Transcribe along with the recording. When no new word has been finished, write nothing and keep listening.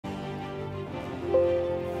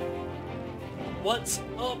What's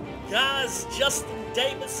up, guys? Justin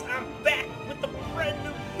Davis. I'm back with a brand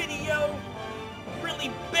new video. Really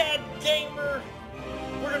Bad Gamer.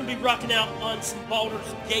 We're going to be rocking out on some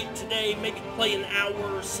Baldur's Gate today, maybe play an hour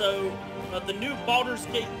or so. The new Baldur's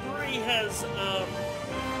Gate 3 has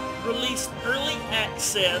released early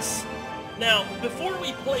access. Now, before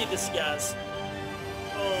we play this, guys,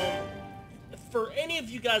 for any of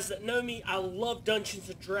you guys that know me, I love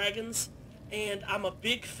Dungeons & Dragons. And I'm a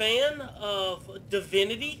big fan of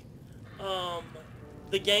Divinity,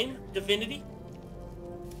 the game, Divinity.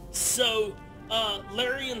 So,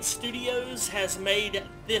 Larian Studios has made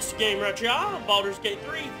this game right here, Baldur's Gate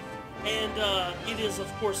 3. And it is,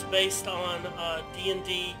 of course, based on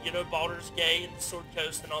D&D, you know, Baldur's Gate and the Sword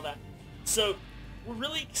Coast and all that. So, we're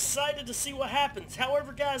really excited to see what happens.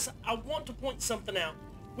 However, guys, I want to point something out.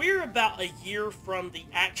 We're about a year from the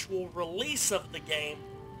actual release of the game.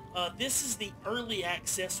 This is the early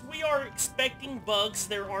access. We are expecting bugs.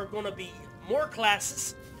 There are going to be more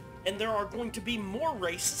classes, and there are going to be more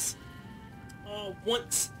races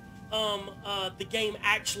once the game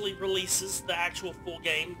actually releases, the actual full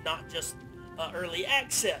game, not just early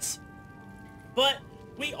access. But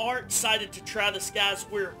we are excited to try this, guys.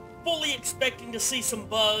 We're fully expecting to see some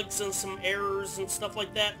bugs and some errors and stuff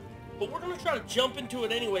like that, but we're going to try to jump into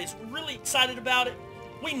it anyways. We're really excited about it.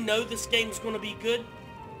 We know this game is going to be good.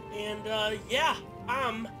 And, yeah,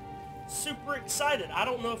 I'm super excited. I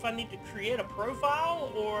don't know if I need to create a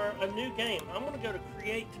profile or a new game. I'm going to go to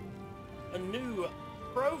create a new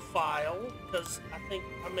profile, because I think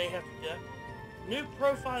I may have to do that. New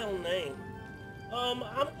profile name. I'm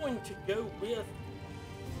going to go with,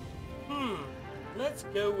 let's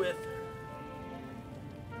go with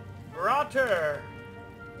Bronzebeard.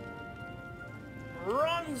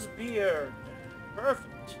 Perfect.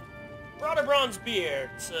 Bronzebeard.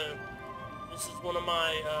 So this is one of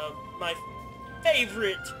my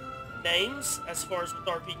favorite names as far as with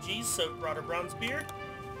RPGs. So Bronzebeard.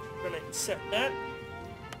 We're gonna accept that.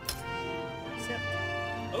 Accept.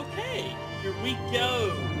 Okay, here we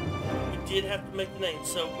go. We did have to make the name,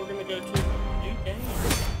 so we're gonna go to new game.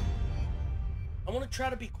 I want to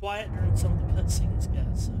try to be quiet during some of the cutscenes,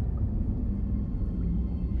 guys. So.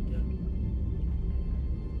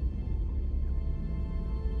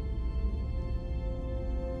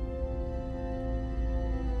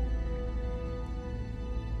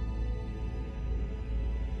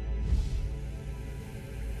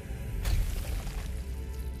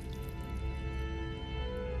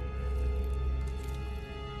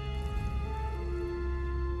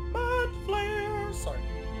 Sorry.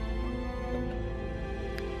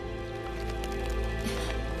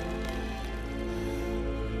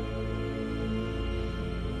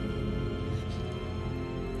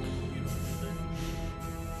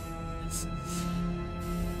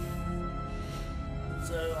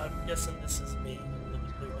 So I'm guessing this is me. Look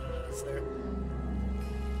at blue eyes there.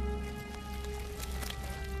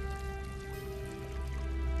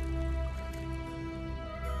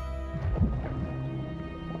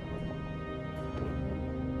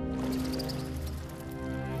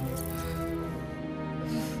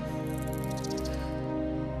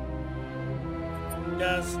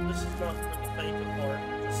 Guys, this is not for the faint of heart.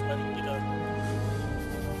 Just letting you know.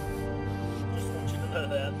 Just want you to know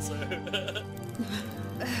that, so...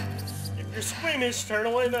 If you're squeamish, turn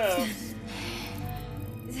away now.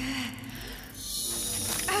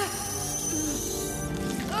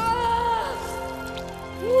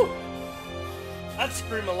 Woo! I'd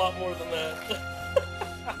scream a lot more than that.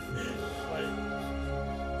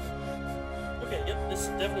 Okay, yep, this is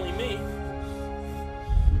definitely me.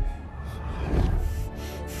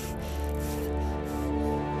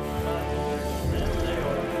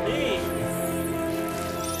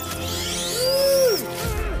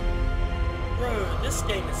 This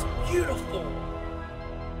game is beautiful.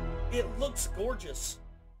 It looks gorgeous.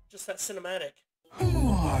 Just that cinematic.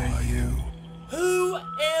 Who are you? Who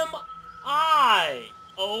am I?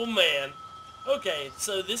 Oh man. Okay,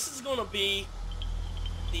 so this is gonna be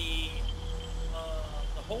the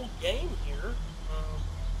whole game here.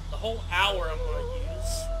 The whole hour I'm gonna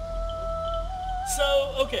use.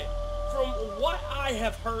 So, okay. From what I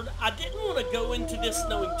have heard, I didn't want to go into this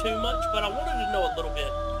knowing too much, but I wanted to know a little bit.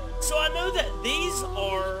 So I know that these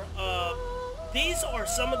are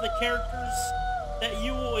some of the characters that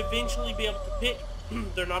you will eventually be able to pick.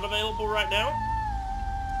 They're not available right now,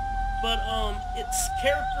 but it's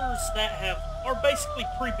characters that are basically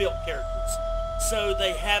pre-built characters. So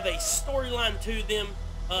they have a storyline to them.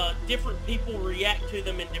 Different people react to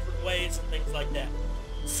them in different ways and things like that.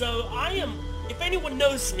 So I am, if anyone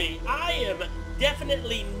knows me, I am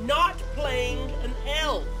definitely not playing an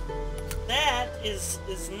elf. that is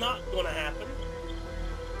not going to happen.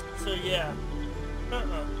 So yeah, not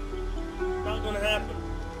going to happen.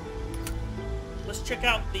 Let's check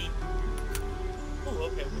out the. Oh,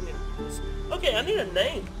 okay. We need this. Okay, I need a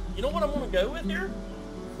name. You know what I'm going to go with here?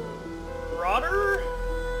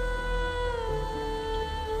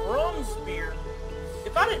 Bronzebeard.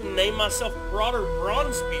 If I didn't name myself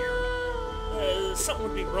Bronzebeard, something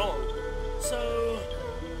would be wrong. So,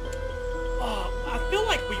 I feel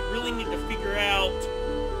like we really need to figure out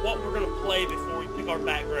what we're going to play before we pick our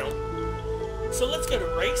background. So let's go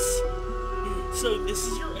to race. So this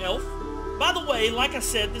is your elf. By the way, like I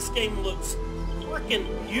said, this game looks freaking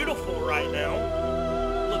beautiful right now.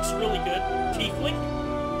 Looks really good. Tiefling.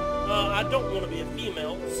 I don't want to be a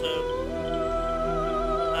female, so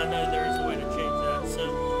I know there is a way to change that. So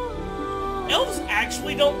elves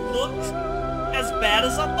actually don't look as bad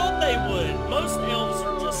as I thought they would. Most elves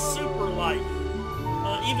are just super light.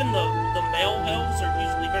 Even the male elves are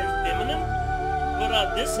usually very feminine.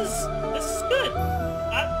 But this is good.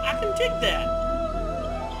 I can dig that.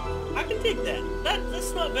 I can dig that.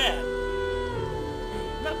 That's not bad.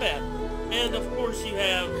 Not bad. And of course you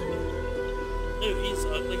have. Ooh, he's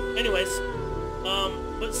ugly. Anyways,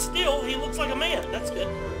 but still he looks like a man. That's good.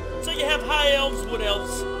 So you have high elves, wood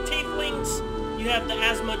elves, tieflings. You have the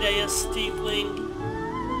Asmodeus tiefling.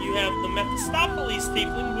 You have the Mephistopheles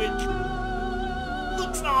tiefling, which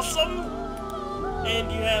looks awesome.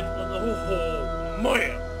 And you have oh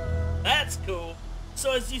man, that's cool.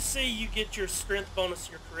 So as you see, you get your strength bonus,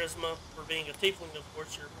 your charisma for being a tiefling. Of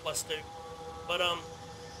course, you're +2, but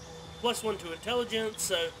 +1 to intelligence.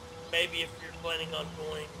 So maybe if you're planning on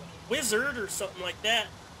going wizard or something like that,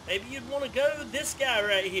 maybe you'd want to go this guy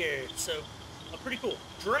right here. So pretty cool.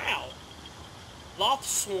 Drow.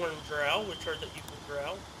 Lothsworn Drow, which are the evil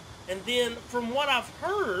Drow. And then, from what I've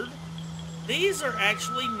heard, these are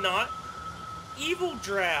actually not evil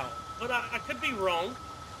Drow. But I could be wrong.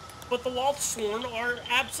 But the Lothsworn are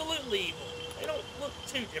absolutely evil. They don't look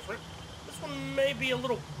too different. This one may be a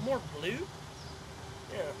little more blue.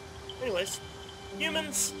 Yeah. Anyways,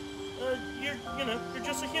 humans, you're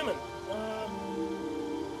just a human.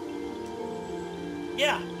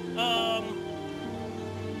 Yeah.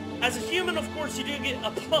 As a human, of course, you do get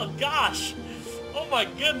a gosh, oh my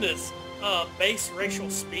goodness, base racial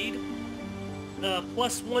speed,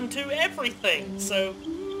 +1 to everything. So,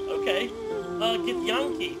 okay,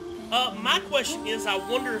 Githyanki. My question is, I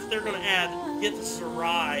wonder if they're going to add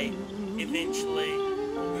Githzerai eventually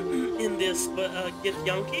in this, but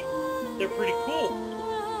Githyanki, they're pretty cool.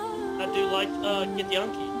 I do like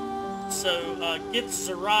Githyanki. So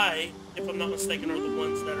Githzerai, if I'm not mistaken, are the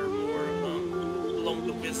ones that are more along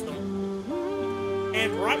the wisdom.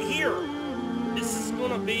 And right here, this is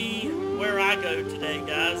going to be where I go today,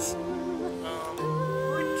 guys.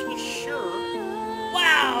 Pretty sure.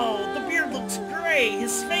 Wow, the beard looks great.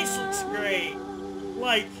 His face looks great.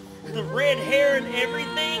 Like, the red hair and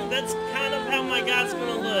everything, that's kind of how my guy's going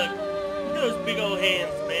to look. Look at those big old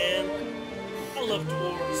hands, man. I love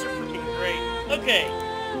dwarves. They're freaking great. Okay,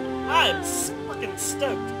 I'm freaking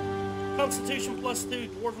stoked. Constitution +2,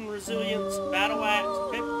 Dwarven Resilience, Battle Axe,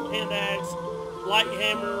 Pep Hand Axe, Light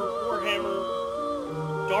Hammer, Warhammer,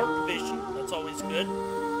 Dark Vision, that's always good.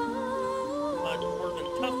 Dwarven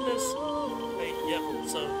Toughness. Okay, yep,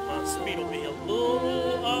 so my speed will be a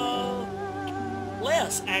little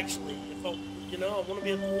less, actually. If I want to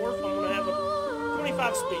be a dwarf, I'm going to have a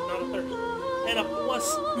 25 speed, not a 30. And a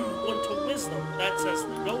 +1 to Wisdom. That's as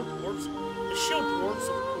the gold dwarves. The shield dwarves,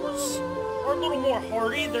 of course, are a little more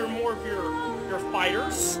hardy. They're more of your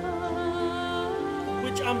fighters.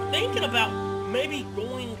 Which I'm thinking about maybe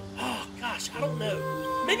going, oh gosh, I don't know.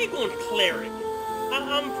 Maybe going cleric.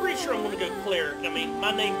 I'm pretty sure I'm going to go cleric. I mean,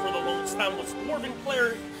 my name for the longest time was Dwarven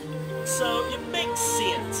Cleric. So it makes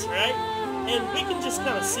sense, right? And we can just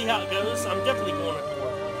kind of see how it goes. I'm definitely going to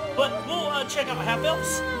dwarf. But we'll check out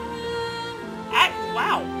half-elves.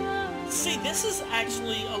 Wow. See, this is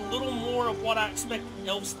actually a little more of what I expected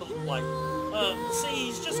elves to look like. See,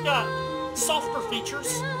 he's just got softer features.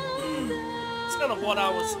 It's kind of what I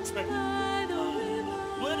was expecting.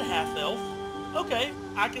 Wood half-elf. Okay,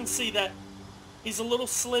 I can see that he's a little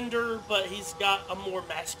slender, but he's got a more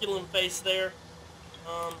masculine face there.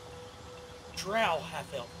 Drow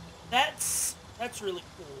half-elf. That's really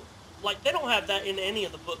cool. Like, they don't have that in any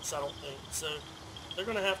of the books, I don't think. So, they're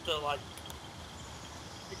going to have to, like,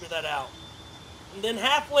 figure that out. And then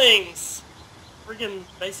halflings! Friggin'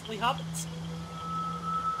 basically hobbits.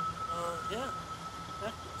 Yeah.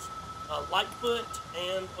 Halflings. Lightfoot,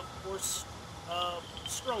 and, of course,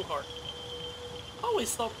 Strongheart. I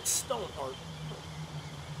always thought it was Stoneheart.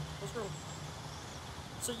 What's wrong?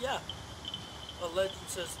 So, yeah. A legend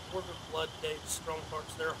says Dwarven blood gave strong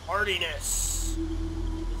parts their hardiness.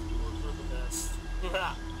 Dwarves are the best.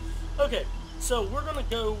 Okay, so we're gonna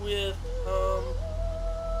go with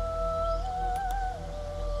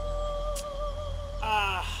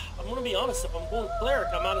I'm gonna be honest, if I'm going cleric,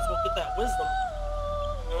 I might as well get that wisdom.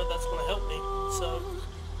 You know, that's gonna help me. So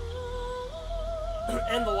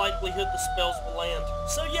and the likelihood the spells will land.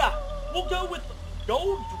 So yeah, we'll go with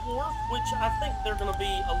Gold Dwarf, which I think they're gonna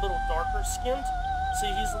be a little darker skinned. See,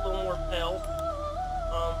 he's a little more pale.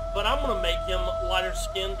 But I'm gonna make him lighter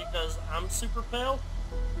skinned because I'm super pale.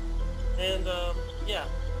 And yeah.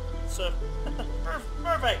 So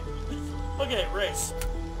perfect. Okay, race.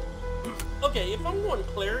 Okay, if I'm going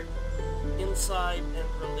cleric, insight and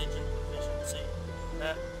religion proficiency,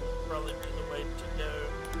 that would probably be the way to go.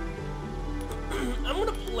 I'm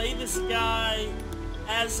gonna play this guy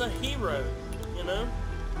as a hero, you know?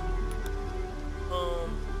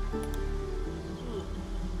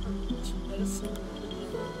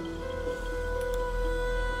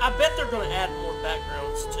 I bet they're gonna add more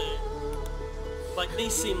backgrounds too. Like,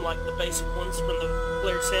 these seem like the basic ones from the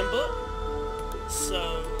Player's Handbook.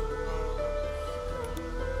 So,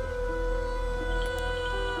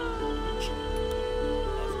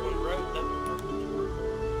 that's one road. That one worked.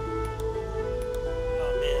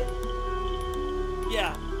 Oh man.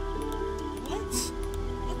 Yeah. Let's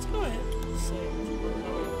go ahead and say we're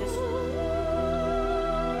going this way.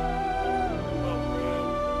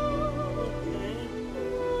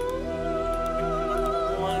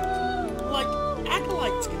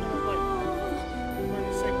 Acolyte's kind of like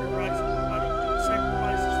running sacrifices.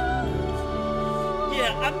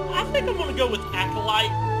 Yeah, I think I'm gonna go with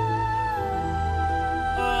Acolyte.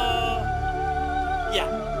 Yeah.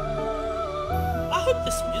 I hope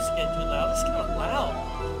this music ain't too loud. It's kind of loud.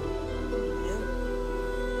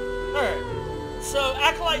 Yeah. Alright. So,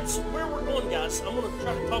 Acolyte's where we're going, guys. I'm gonna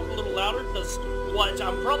try to talk a little louder because, watch,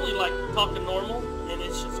 I'm probably like talking normal and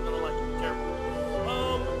it's just gonna like be terrible.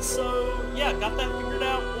 So, yeah, got that figured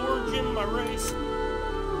out. Origin, my race.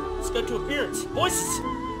 Let's go to appearance. Voices!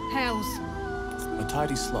 Hells. A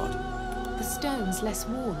tidy slot. The stone's less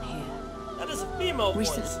worn here. That is a female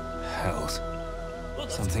voice. Hells. Oh,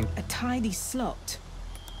 Something. A tidy slot.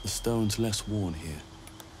 The stone's less worn here.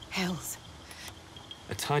 Hells.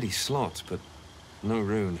 A tidy slot, but no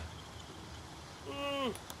rune.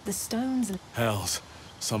 The stone's... Hells.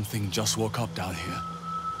 Something just woke up down here.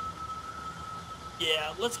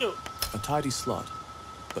 Yeah, let's go. A tidy slot,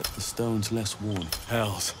 but the stone's less worn.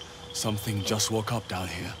 Hells. Something just woke up down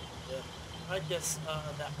here. Yeah, I guess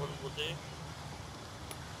that one will do.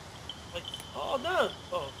 Like, oh no!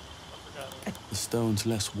 Oh, I forgot. The stone's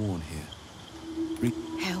less worn here.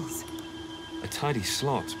 Hells. A tidy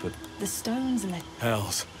slot, but... The stone's less...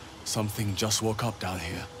 Hells. Something just woke up down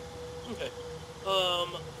here. Okay.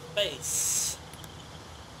 Face.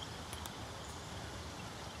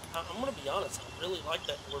 I'm gonna be honest, I really like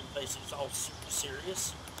that dwarven face. He's all super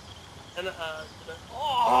serious. And,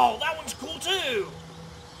 oh, that one's cool too!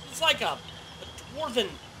 He's like a dwarven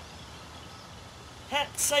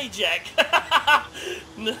Pat Sajak.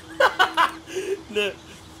 No.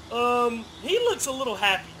 He looks a little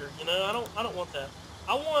happier, you know. I don't want that.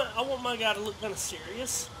 I want my guy to look kind of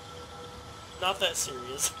serious. Not that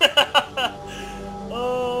serious.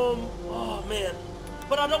 Oh man.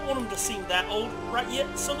 But I don't want him to seem that old right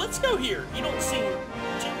yet. So let's go here. You don't seem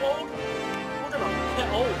too old. We're gonna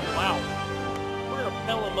oh wow. We're gonna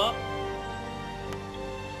pell him up.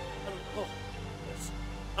 Oh, yes.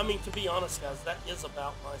 I mean, to be honest, guys, that is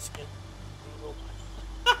about my skin in real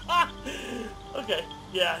life. Okay,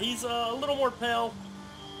 yeah, he's a little more pale.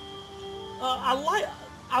 I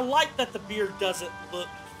like that the beard doesn't look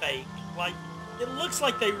fake. Like, it looks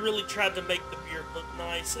like they really tried to make the beard look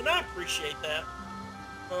nice, and I appreciate that.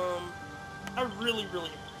 I really, really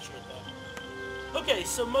appreciate that. Okay,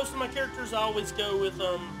 so most of my characters I always go with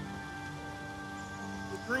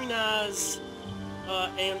green eyes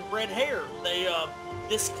and red hair.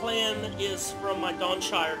 This clan is from my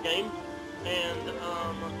Dawnshire game, and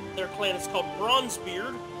their clan is called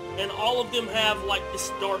Bronzebeard, and all of them have like this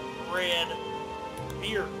dark red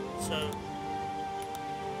beard. So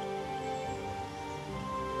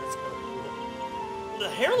that's kind of cool. The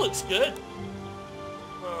hair looks good.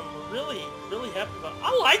 Really happy about it.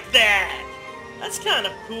 I like that! That's kind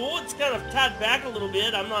of cool. It's kind of tied back a little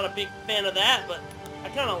bit. I'm not a big fan of that, but I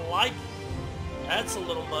kind of like it. That's a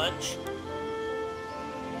little much.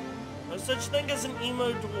 No such thing as an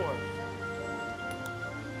emo dwarf.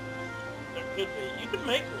 There could be. You could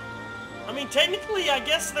make one. I mean, technically, I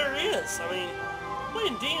guess there is. I mean,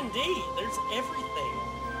 playing D&D, there's everything.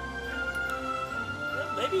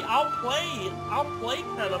 Maybe I'll play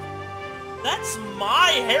kind of... That's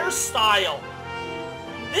my hairstyle!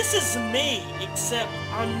 This is me, except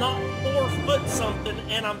I'm not 4 foot something,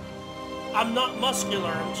 and I'm not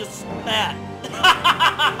muscular, I'm just fat.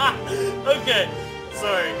 Okay,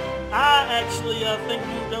 sorry. I actually think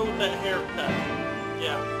we'll go with that haircut.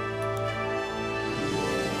 Yeah.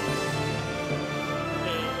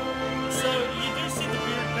 Okay. So you do see the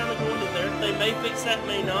beard kind of going in there. They may fix that,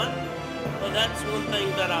 may not. But that's one thing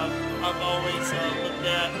that I've always looked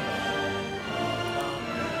at.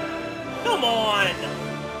 Come on!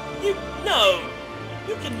 You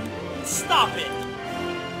can stop it.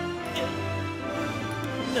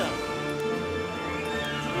 No.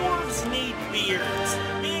 Dwarves need beards.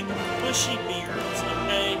 Big, bushy beards,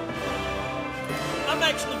 okay? I'm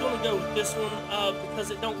actually going to go with this one because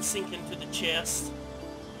it don't sink into the chest.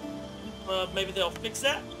 Maybe they'll fix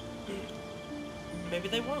that. Maybe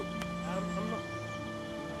they won't. I'm not...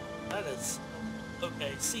 That is...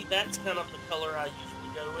 Okay, see, that's kind of the color I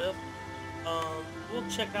usually go with. We'll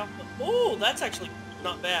check out the... Oh, that's actually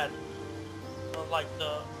not bad. Like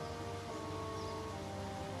the...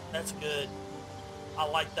 That's good. I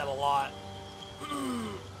like that a lot.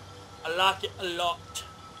 I like it a lot.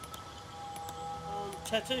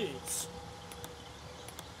 Tattoos.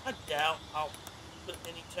 I doubt I'll put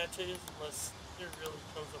any tattoos unless there really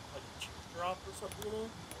comes up like a teardrop or something, you know?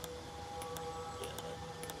 Yeah.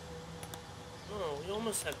 Oh, we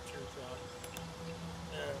almost had a teardrop.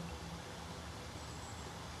 Yeah.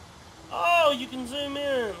 Oh, you can zoom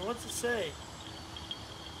in. What's it say?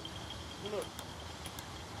 Look.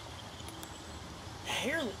 The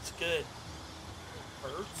hair looks good.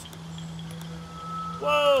 Birds.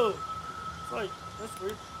 Whoa! It's like, that's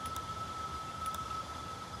weird.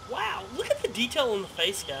 Wow, look at the detail in the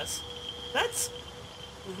face, guys. That's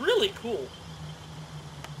really cool.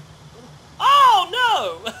 Oh,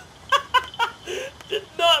 no! Did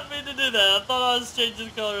not mean to do that. I thought I was changing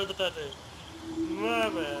the color of the tattoo. My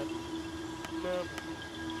bad.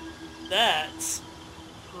 That's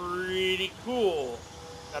pretty cool.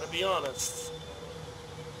 Gotta be honest.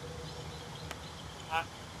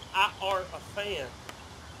 I are a fan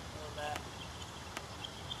of that.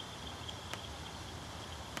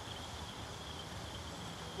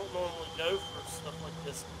 I don't normally go for stuff like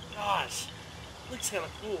this. Gosh, looks kind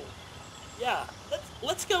of cool. Yeah,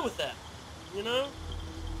 let's go with that. You know,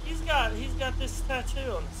 he's got this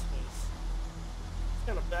tattoo on his face. Let's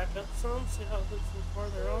kind of back up some, see how it looks from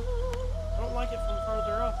farther off. I don't like it from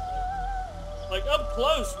farther off though. Like up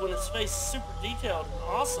close when his face is super detailed and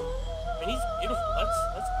awesome. I mean, he's beautiful. That's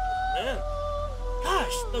beautiful, man.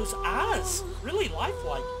 Gosh, those eyes, really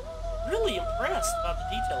lifelike. Really impressed by the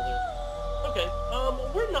detail there. Okay,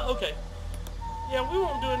 we're not, okay. Yeah, we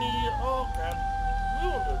won't do any, oh crap. We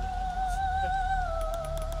won't do any tattoos. Okay.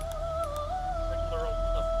 Regular old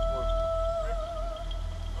tough work.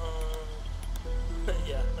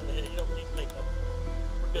 Yeah, you don't need makeup.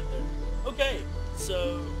 We're good there. Okay,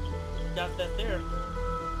 so, got that there.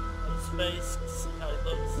 His face, see how he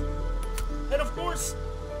looks. And of course,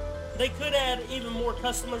 they could add even more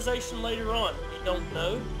customization later on. We don't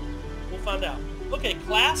know. We'll find out. Okay,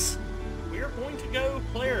 class. We're going to go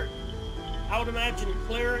cleric. I would imagine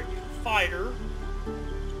cleric, fighter,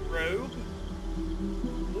 rogue,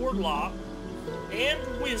 warlock, and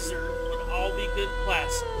wizard would all be good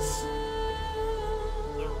classes.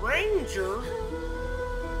 The ranger,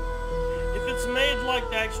 if it's made like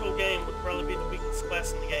the actual game, would probably be the weakest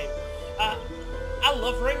class in the game. I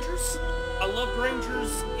love rangers. I loved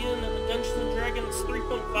rangers in Dungeons & Dragons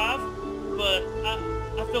 3.5, but I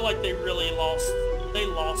feel like they really lost me in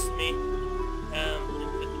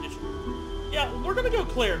 5th edition. Yeah, we're going to go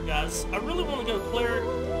cleric, guys. I really want to go cleric.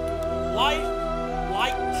 Life,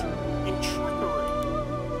 light, and trickery.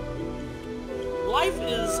 Life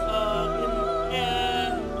is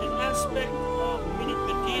an aspect of many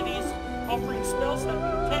good deities offering spells that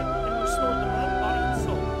protect and restore the mind, body, and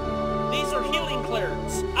soul. These are healing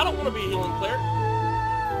clerics. I don't want to be a healing cleric.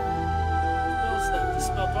 Spells that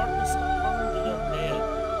dispel darkness and harm the undead.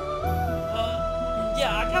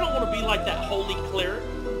 Yeah, I kind of want to be like that holy cleric.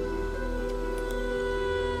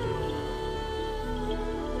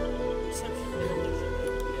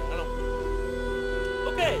 Yeah, I don't.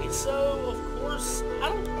 Okay, so of course, I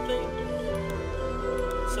don't think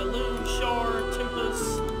Saloon, Shar,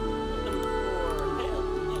 Tempest, or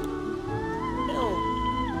Hell.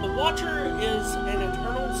 The Watcher is an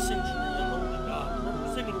eternal century among the gods,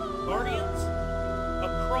 representing guardians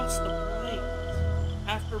across the plains.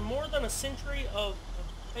 After more than a century of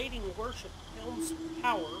fading worship, Helm's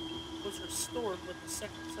power was restored with the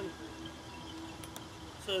 2nd century.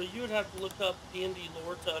 So you would have to look up D&D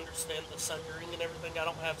lore to understand the sundering and everything. I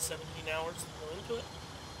don't have 17 hours to go into it.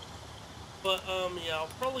 But, yeah, I'll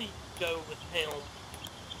probably go with Helm.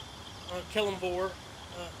 Kellenvor.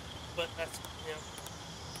 But that's,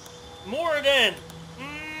 Moradin!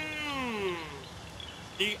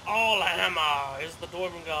 The Allhammer is the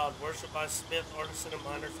Dwarven god, worshipped by smith, artisan, and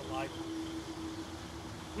miners alike.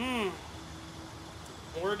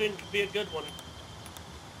 Moradin could be a good one.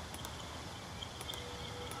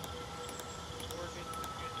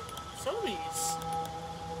 Some of these, I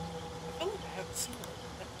feel like I haven't seen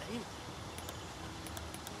that name.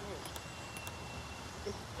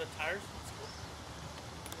 The tires, that's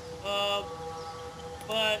cool.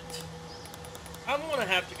 But I'm gonna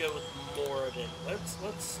have to go with Moradin.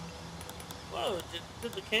 Let's. Whoa!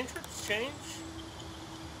 Did the cantrips change?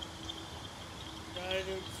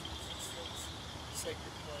 Guidance, resistance,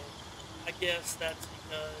 sacred flame. I guess that's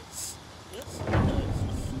because this.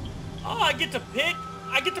 Oh, I get to pick.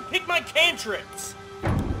 I get to pick my cantrips.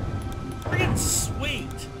 Friggin'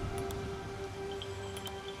 sweet.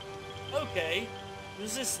 Okay.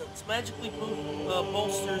 Resistance magically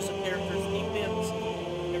bolsters a character's defense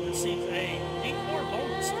and receives a D4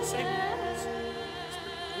 bonus to saving throws. That's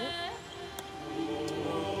pretty cool.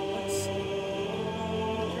 Let's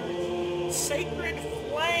see. Sacred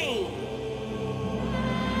Flame.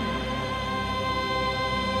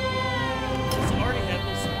 Does it already have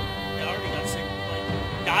this? Yeah, I already got Sacred Flame.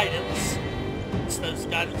 Guidance. It's those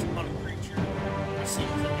guidance upon a creature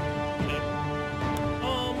receives it.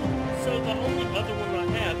 So the only other one I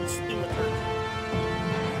have is Thaumaturgy.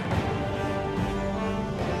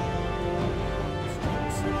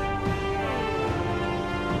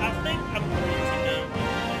 I think I'm going to go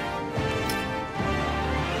with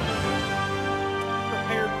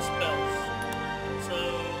prepared spells. So,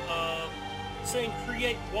 saying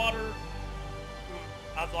create water,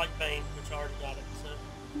 I'd like Bane, which I already got it. So,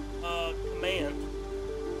 command.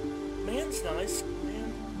 Command's nice.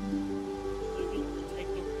 Command.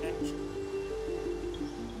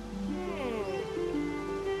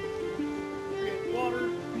 Create water. I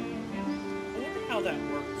wonder how that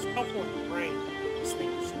works. Couple of rain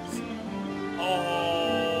extinguishes.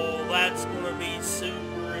 Oh, that's gonna be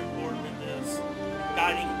super important in this.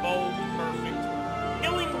 Guiding bolt, perfect.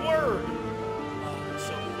 Healing word. Oh,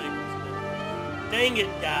 so good. Dang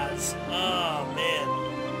it, guys. Oh man.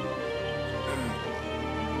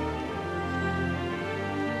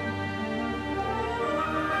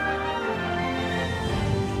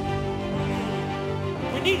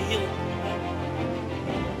 Need healing.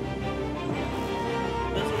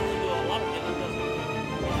 Doesn't really do a lot of healing, does it?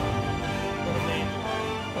 But I mean,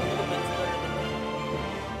 a little bit's better than that.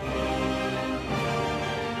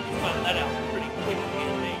 You find that out pretty quickly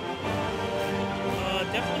in me.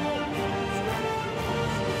 Definitely won't.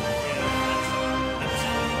 Yeah, that's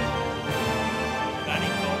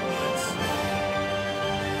guiding bolts.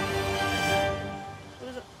 What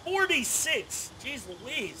is it? 46! Jeez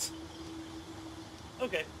Louise.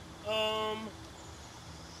 Okay,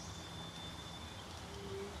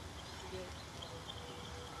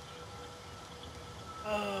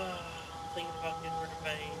 thinking about getting rid of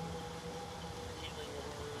Bane. Healing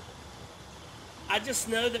word. I just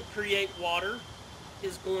know that create water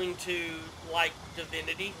is going to, like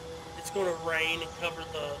divinity, it's going to rain and cover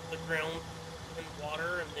the ground in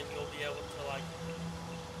water, and then you'll be able to, like,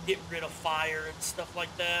 get rid of fire and stuff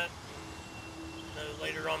like that. And,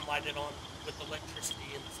 later on light it on with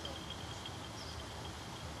electricity and stuff.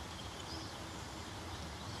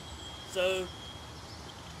 So,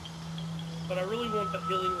 but I really want the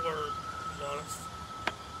healing word, to be honest.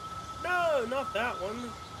 No, not that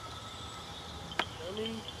one.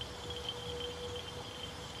 Dummy.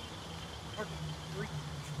 Hard to reach.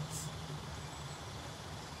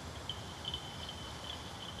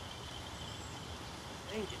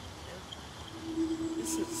 Dang it, man.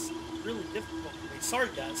 This is really difficult for me. Sorry,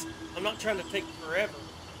 guys. I'm not trying to take forever.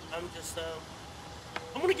 I'm just,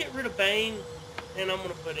 I'm gonna get rid of Bane, and I'm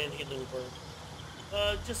gonna put in Healing Word.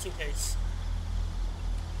 Just in case.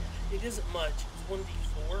 It isn't much. It's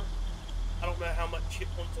 1d4. I don't know how much hit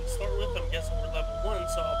points we start with. I'm guessing we're level 1,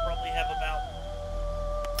 so I'll probably have about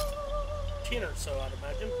 10 or so, I'd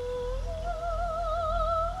imagine.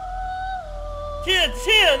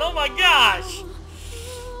 10! Oh my gosh!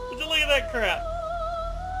 Would you look at that crap?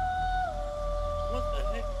 What the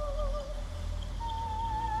heck?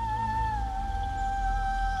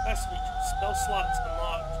 Fast features. Spell slots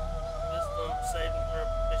unlocked. Wisdom, saving throw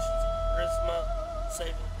proficiency, charisma,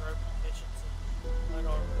 saving throw proficiency. Light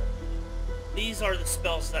armor. These are the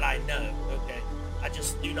spells that I know. Okay. I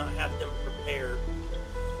just do not have them prepared.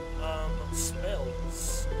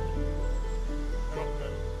 Spells. I don't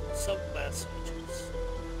know. Subclass features.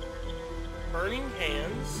 Burning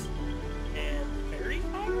Hands and Fairy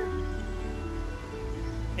Fire?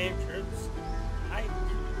 Cantrips. Height.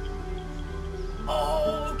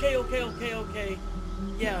 Oh, okay.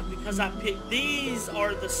 Yeah, because I picked, these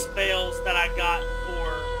are the spells that I got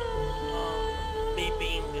for me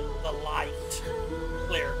being the light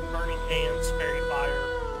cleric. Burning Hands, Fairy Fire,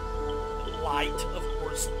 Light, of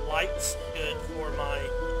course. Light's good for my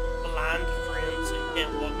blind friends who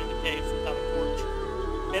can't walk into caves without a torch.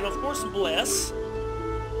 And of course, Bless.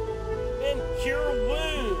 And Cure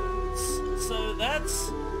Wounds. So that's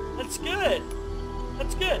good.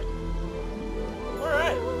 That's good.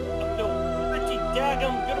 Alright. I feel pretty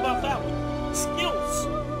daggum good about that one. Skills.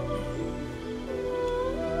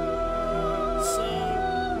 So,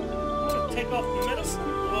 I'm going to take off the medicine.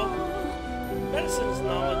 Well, medicine is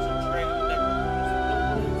knowledge and training.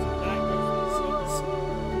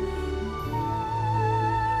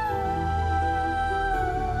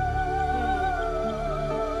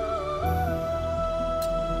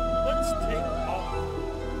 Let's take off.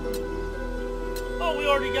 Oh, we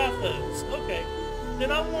already got those. Okay.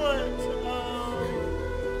 Then I want,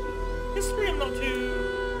 history I'm not too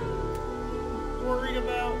worried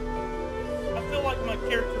about. I feel like my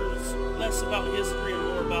character is less about history and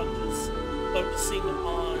more about just focusing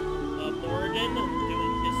on Moradin and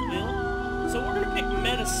doing his will. So we're going to pick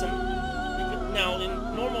medicine. Now, in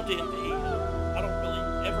normal D&D, I don't really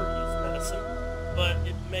ever use medicine, but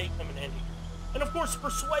it may come in handy. And of course,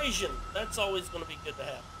 persuasion. That's always going to be good to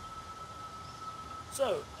have.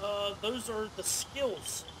 So, those are the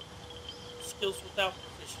skills. Skills without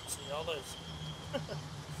proficiency, all those.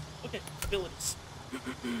 Okay, abilities.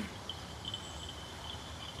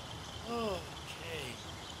 Okay.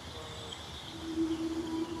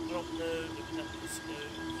 I don't know if that goes.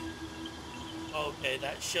 Okay,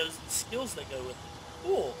 that shows the skills that go with it.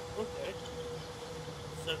 Cool, okay.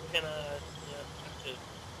 So can I, yeah, I could.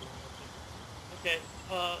 Okay,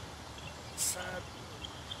 sign.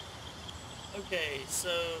 Okay,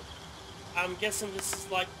 so I'm guessing this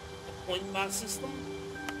is like the point buy system.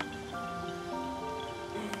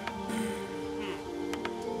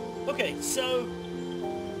 Okay, so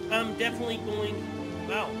I'm definitely going.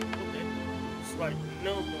 Wow. Okay, it's like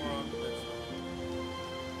no more on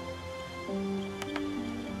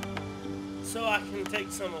this. So I can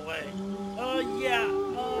take some away. Yeah.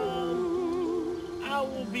 I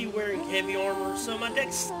will be wearing heavy armor, so my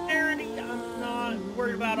dexterity I'm not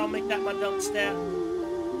worried about. I'll make that my dump stat.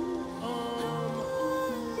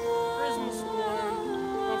 Charisma's 1,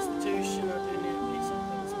 Constitution. I do need a piece of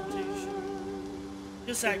Constitution.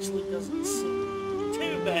 This actually doesn't seem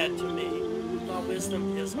too bad to me. My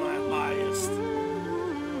Wisdom is my highest,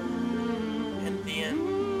 and then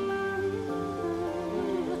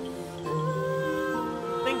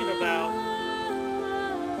thinking about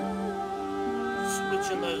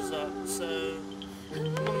switching those up, so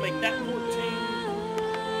I'm going to make that 14.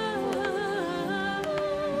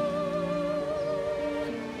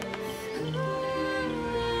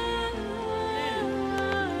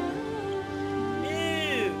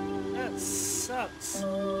 Ew, that sucks.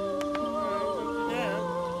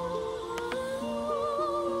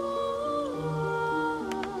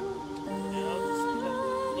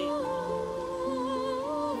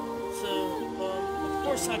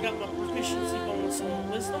 I got my proficiency bonus on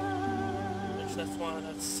Wisdom, which that's why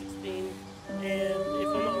that's 16, and if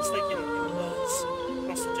I'm not mistaken, it was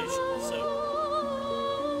Constitution, so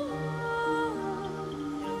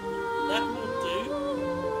yeah, that will do,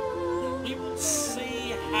 and we will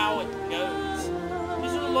see how it goes.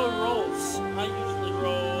 These are low rolls. I usually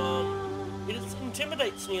roll, it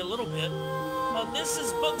intimidates me a little bit. This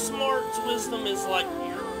is book smarts, Wisdom is like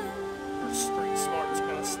your street smarts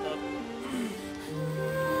kind of stuff.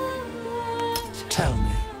 Tell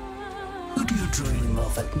me, who do you dream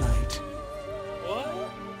of at night? What?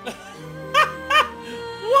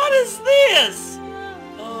 What is this?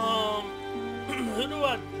 Who do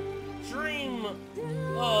I dream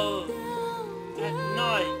of at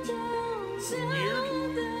night? This is weird.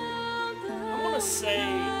 I'm gonna say,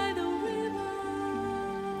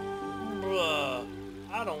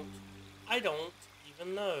 I don't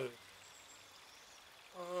even know.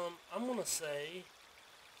 I'm gonna say.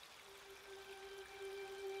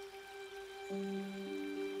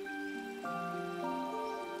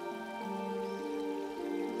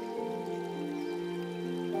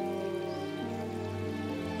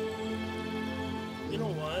 You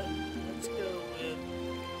know what? Let's go with.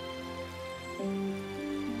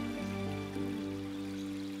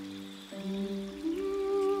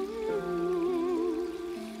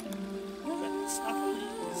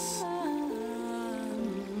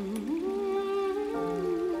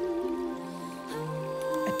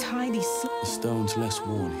 tidy The stone's less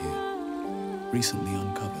worn here. Recently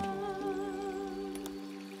uncovered.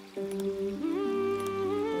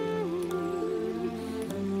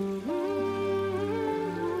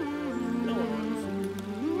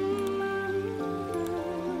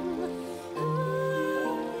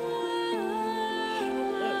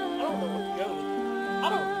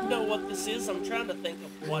 This is. I'm trying to think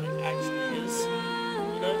of what it actually is,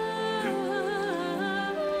 you know?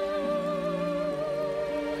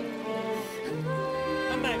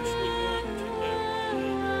 I'm actually going to go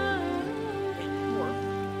with a dwarf.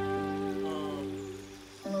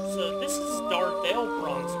 So this is Dardell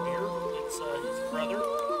Bronzebeard. It's his brother.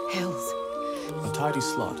 hells. A tidy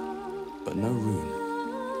slot, but no rune.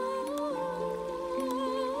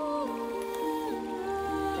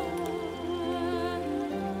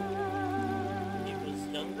 He was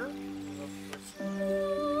younger.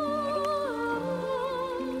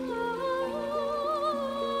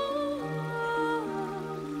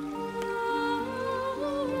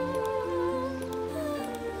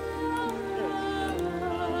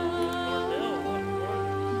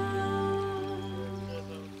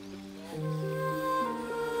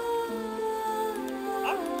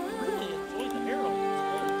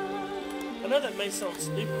 I know that may sound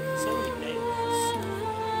stupid, but so many games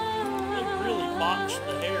they really botch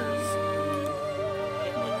the hairs.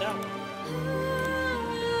 Like that one.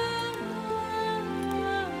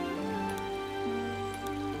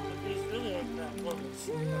 But these really aren't that ones.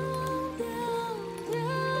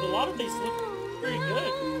 But a lot of these look pretty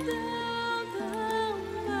good.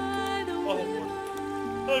 Oh,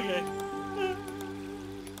 okay.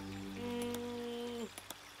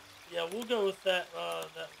 Yeah, we'll go with that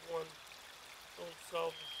that one. We saw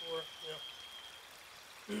before, yeah.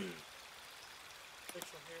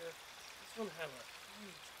 Facial hair. This one have a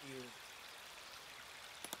huge beard.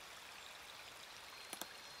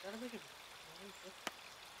 Gotta make it beautiful.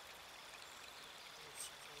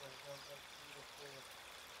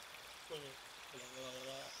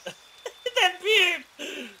 That beard!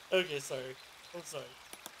 Okay, sorry. I'm sorry.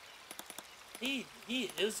 He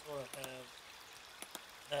is gonna have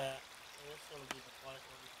that. And it's gonna be the black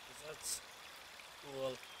one because that's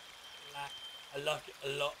cool. I like it a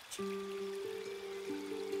lot.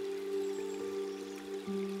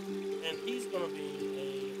 And he's gonna be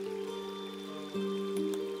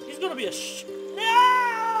a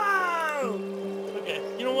no! Okay,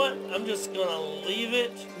 you know what? I'm just gonna leave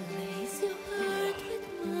it.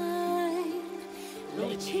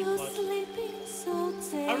 Really deep watch.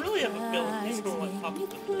 I really have a feeling he's gonna like pop up in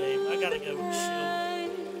the game. I gotta go with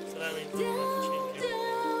shield. So that means I'm gonna have to change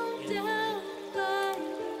everything.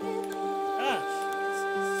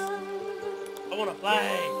 I wanna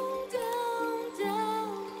play.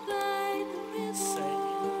 Save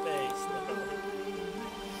face.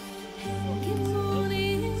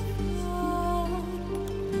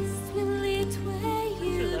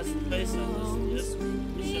 Sure, that's the face I just it's just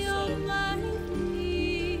I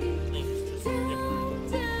think it's just different.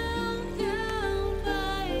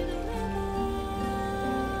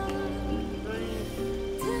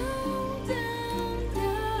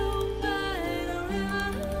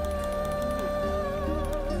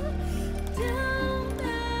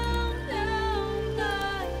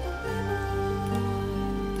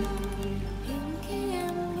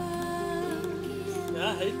 I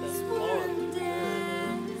hate that song.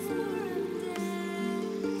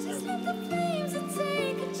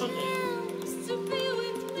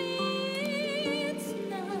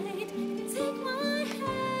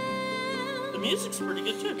 The music's pretty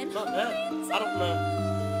good too. Not bad. I don't know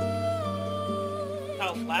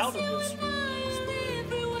how loud it is.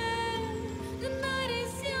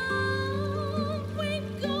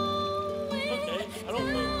 Okay, I don't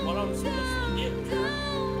know what I'm supposed to get.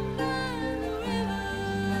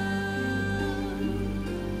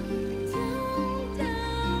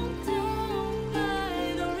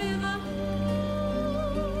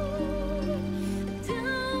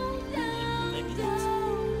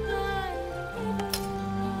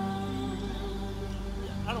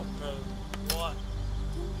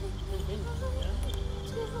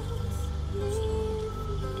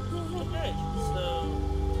 Okay, so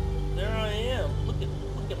there I am, looking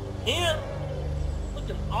him,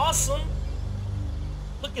 looking awesome,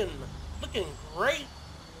 looking great.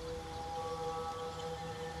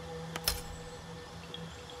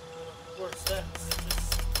 Of course, that's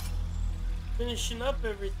just finishing up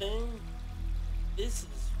everything. This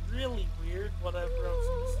is really weird. Whatever I'm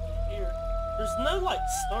supposed to do here. There's no like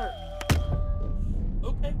start.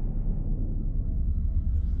 Okay.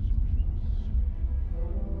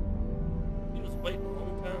 He was waiting a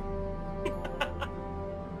long time.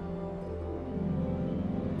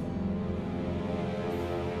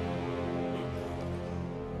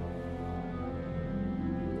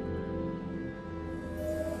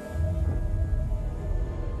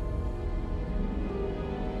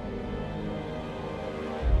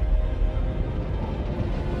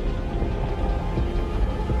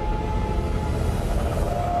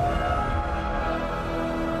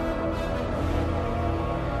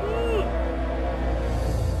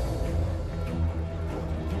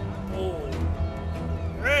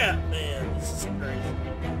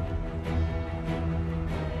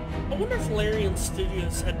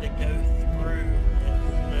 studios had to go through,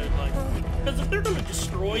 you know, like, because if they're going to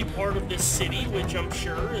destroy part of this city, which I'm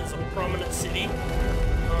sure is a prominent city,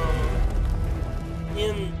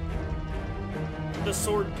 in the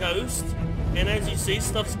Sword Coast, and as you see,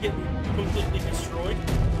 stuff's getting completely destroyed.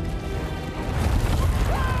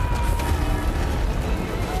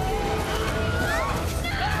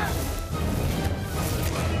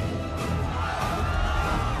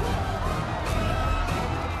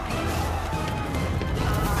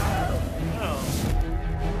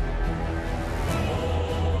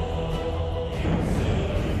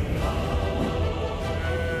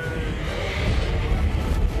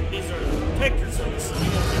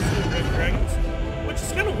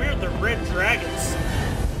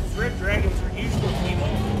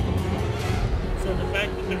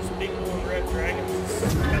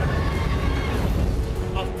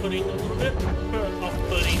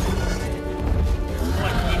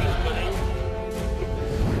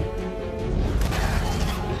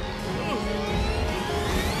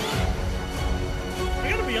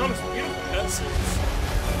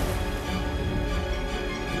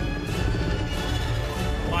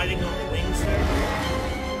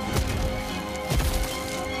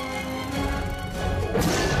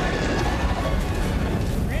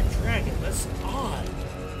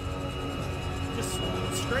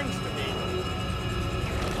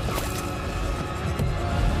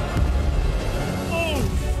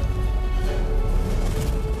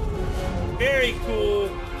 Very cool.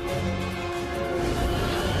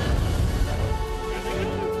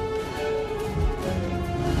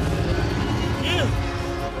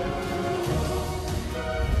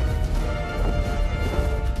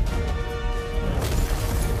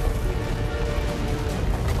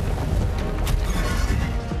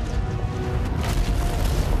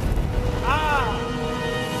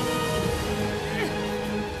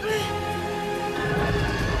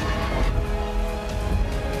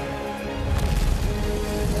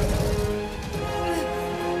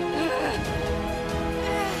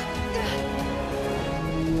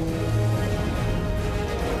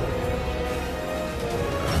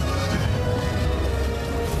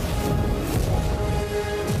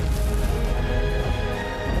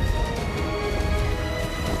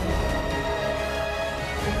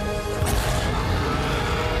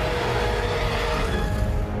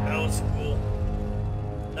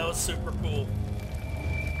 Super cool.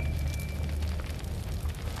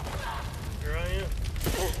 Here I am.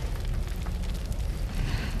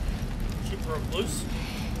 She broke loose.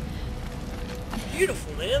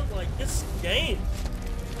 Beautiful, man. Like, this game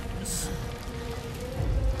just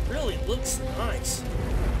really looks nice.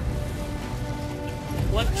 The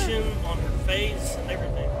reflection on her face and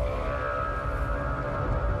everything.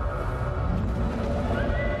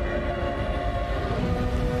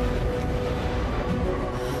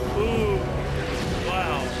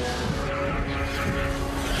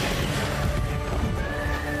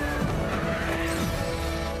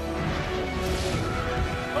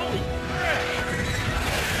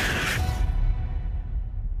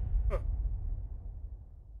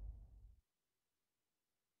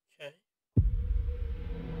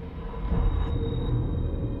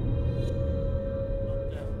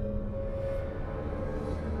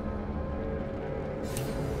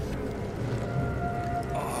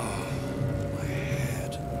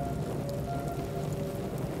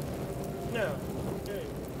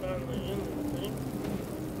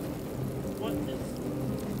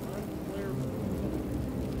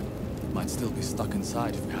 Might still be stuck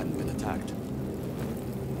inside if we hadn't been attacked.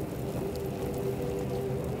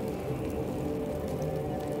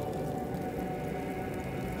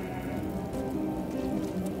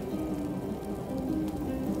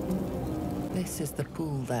 This is the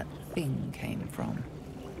pool that thing came from.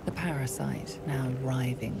 The parasite now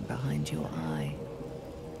writhing behind your eye.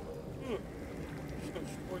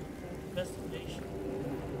 Investigate.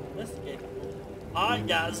 Alright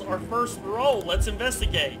guys, our first roll. Let's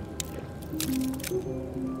investigate.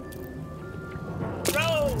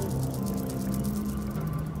 Roll!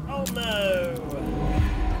 Oh no!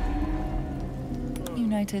 You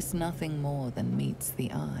notice nothing more than meets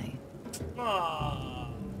the eye. Ah,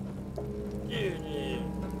 dude.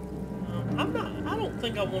 I don't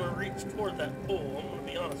think I want to reach toward that pool. I'm gonna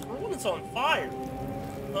be honest. For one, it's on fire.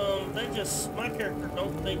 My character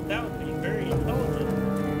don't think that would be very intelligent.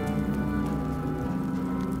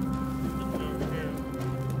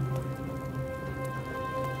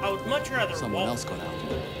 I would much rather Someone else got out.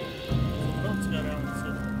 Someone else got out. So,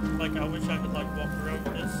 like, I wish I could, like, walk around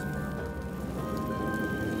with this.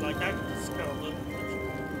 Like, I can just kind of look.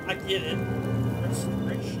 I get it.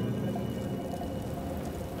 Restoration.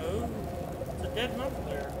 Oh, it's a dead monk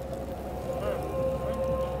there.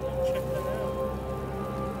 Check that out.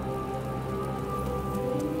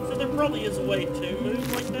 So there probably is a way to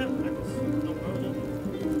move like that. I just don't know.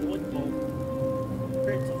 Void bolt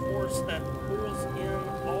creates a force that pulls in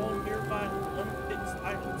all nearby unfixed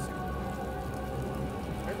items.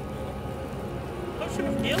 Potion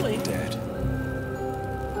of healing. Dead.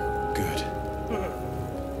 Good.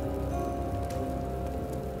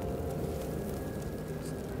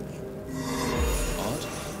 Odd.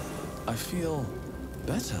 I feel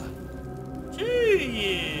better. Do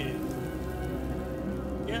you?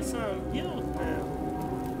 Yes, I'm healed now.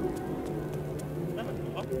 Is that a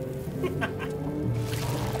dog?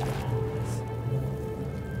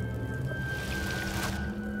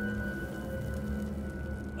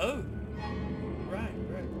 Oh, right.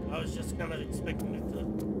 I was just kind of expecting it to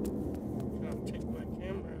kind of take my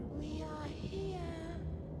camera. We are here.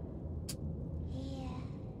 Here.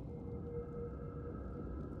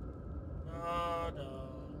 Nada.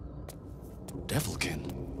 Devilkin.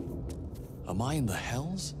 Am I in the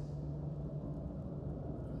hells?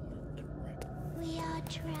 We are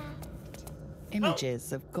trapped.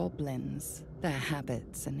 Images of goblins, their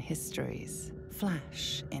habits and histories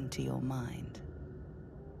flash into your mind.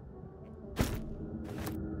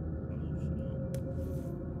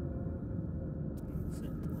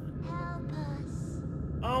 Help us.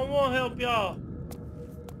 I don't want to help y'all.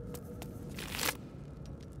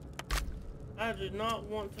 I do not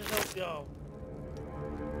want to help y'all.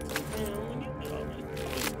 Man, when you get all these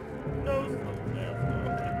those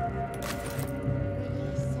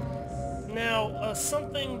Release us. now,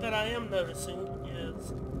 something that I am noticing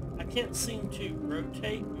is I can't seem to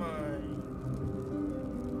rotate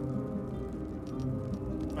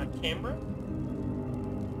my camera.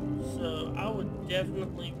 So I would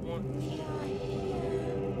definitely want to,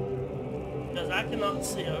 because I cannot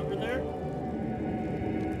see over there.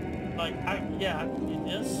 Like I can do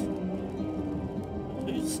this.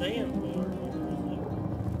 Who's saying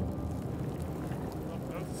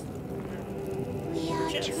We are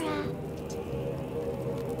Chest. trapped.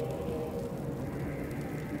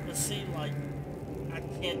 But see, like, I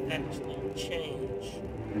can't actually change.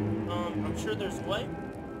 I'm sure there's a way.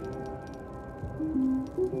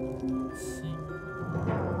 Let's see.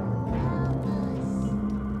 Help us.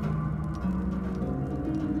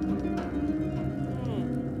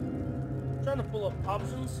 Trying to pull up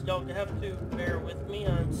options. Y'all have to bear with me.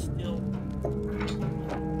 I'm still.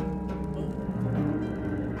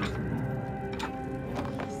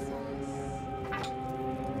 Release us.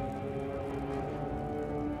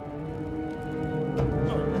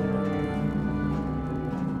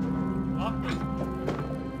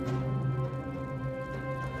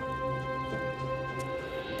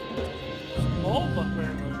 Bulb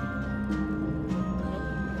apparently.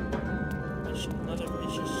 Another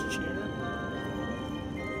vicious chair.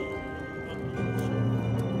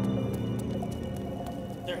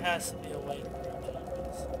 There has to be a way to rotate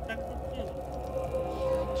this. Technically.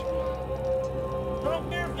 I don't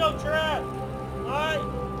care if y'all trapped. Alright?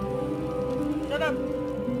 Shut up.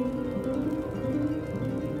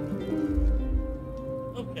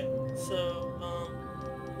 Okay, so,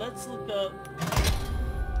 let's look up.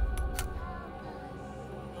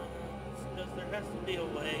 Because there has to be a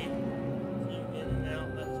way. Zoom in and out.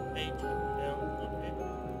 That's a page up and down.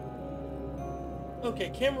 Okay,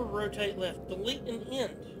 camera rotate left. Delete and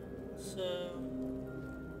end. So,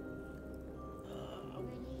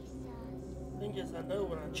 thing is, I know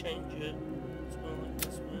when I change it, it's going like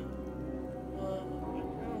this way. I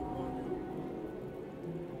kind of want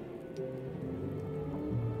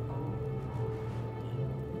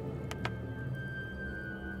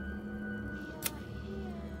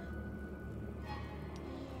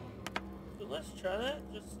So let's try that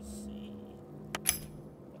just to see what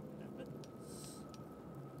happens.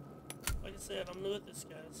 Like I said, I'm new at this,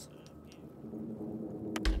 guys, so if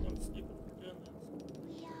you think I'm stupid for doing this.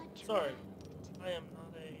 We are trapped. Sorry, I am not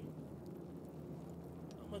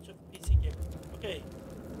much of a PC gamer. Okay.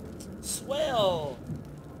 Swell!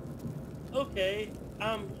 Okay,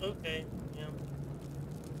 okay, yeah.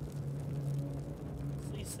 It's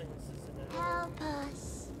these things, isn't it? Help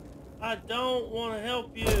us. I don't want to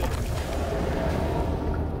help you.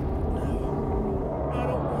 No. I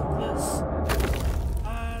don't want this.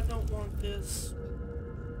 I don't want this.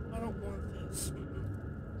 I don't want this.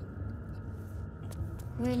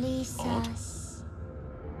 Release Odd. us.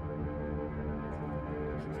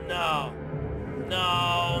 No.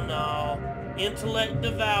 Intellect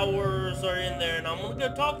devourers are in there, and I'm gonna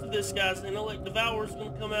go talk to this guy. So intellect devourers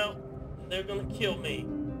gonna come out, and they're gonna kill me.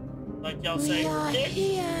 Like y'all say. We are Nick?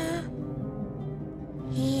 here.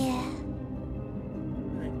 Here.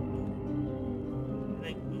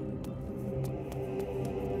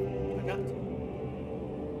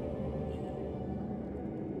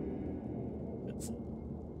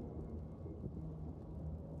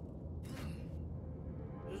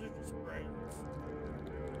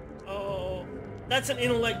 That's an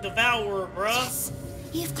intellect devourer, bruh. Yes,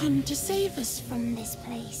 you've come to save us from this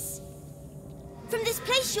place. From this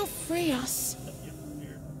place, you'll free us.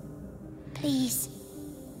 Please.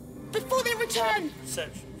 Before they return.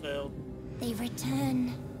 Deception failed. They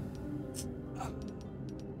return. I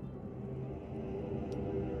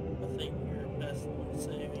think you're best on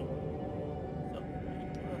saving.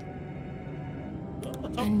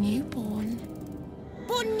 A newborn.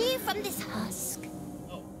 Born new from this husk.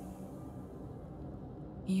 Oh,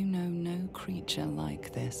 You know no creature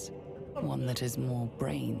like this. One that is more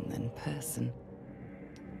brain than person.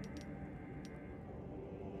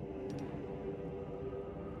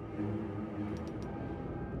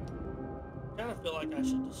 I kind of feel like I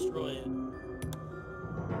should destroy it.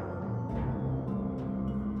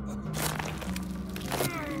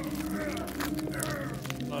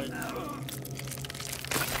 Like,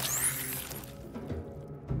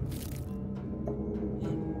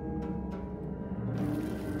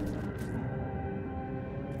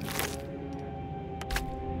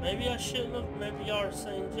 maybe I shouldn't have. Maybe y'all are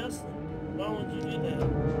saying, Justin, why would you do that?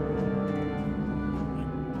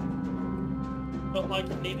 Felt like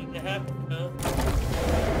it needed to happen, though. I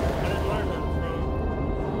didn't learn that from.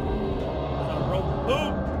 I rolled the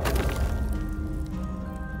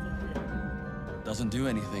Doesn't do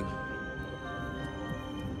anything.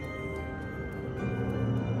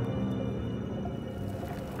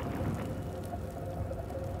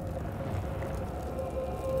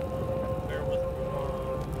 Bear with me.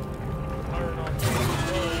 Learn on the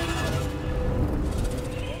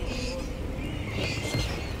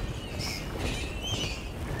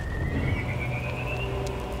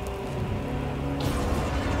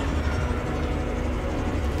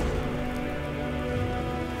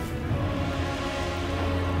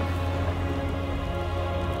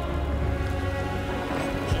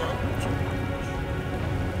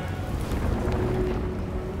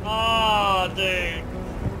dude.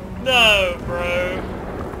 No, bro.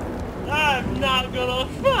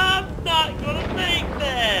 I'm not gonna make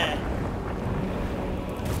that.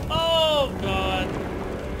 Oh, God.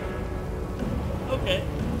 Okay.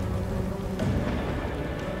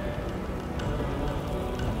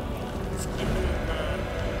 Let's keep it in mind.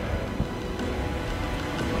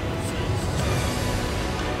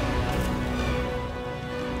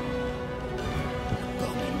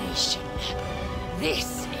 Abomination.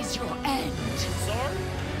 This is your end. Sorry?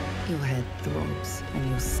 Your head throbs and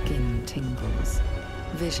your skin tingles.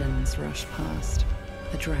 Visions rush past.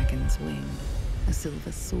 A dragon's wing, a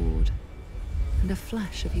silver sword, and a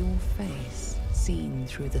flash of your face seen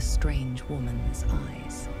through the strange woman's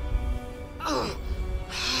eyes. Oh,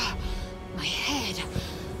 my head.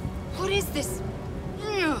 What is this?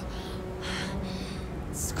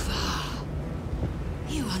 Skvar,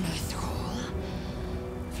 you are no thrall.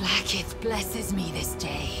 Vlaakith blesses me this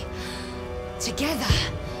day. Together,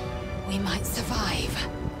 we might survive.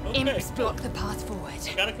 Okay. Imps block the path forward.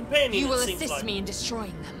 Got a companion, You it will seems assist like. me in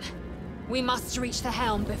destroying them. We must reach the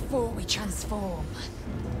helm before we transform.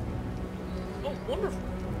 Oh, wonderful.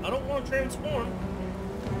 I don't want to transform.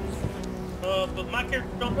 But my character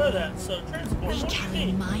don't know that, so transform. We What do you carry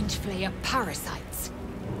mean? mind flayer parasites.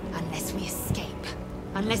 Unless we escape,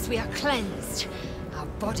 unless we are cleansed, our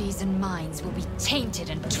bodies and minds will be tainted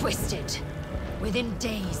and twisted. Within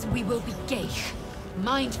days, we will be Geich,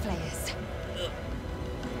 mind flayers. Ugh.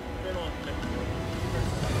 Turn on.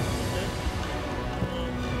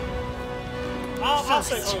 I'll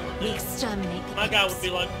say First, onward. we Yeah. exterminate the My guy would imps. be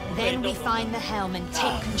like, Then okay, we don't find the helm and take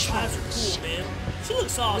Ah, control. eyes are cool, man. She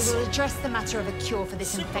looks We awesome. will address the matter of a cure for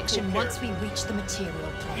this Super infection cool once we reach the material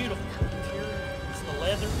plane. Beautiful. Here, it's the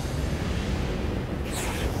leather.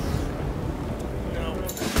 No.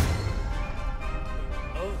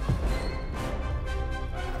 Oh.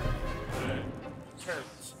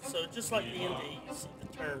 Turns. So just like D&D, you see the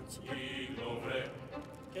turns here.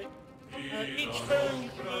 Okay. Each turn you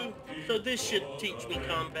do, so this should teach me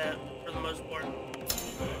combat for the most part.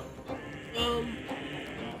 Turn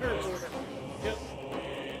order. Yep.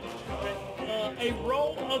 Okay. A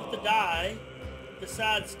roll of the die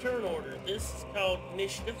decides turn order. This is called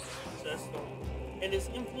initiative, successful, and is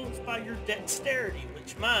influenced by your dexterity,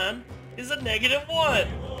 which mine is a -1.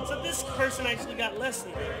 So this person actually got less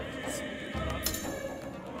than me.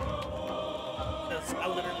 Because I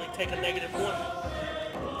literally take a -1.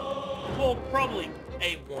 Well, probably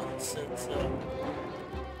A1 since,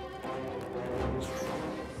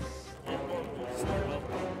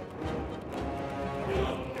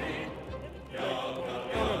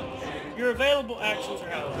 your available actions are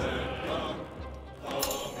how?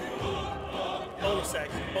 Bonus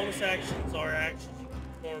actions. Bonus actions are actions you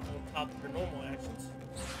perform on top of your normal actions.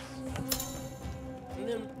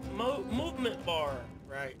 movement bar,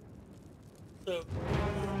 right? So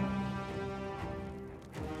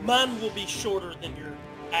mine will be shorter than your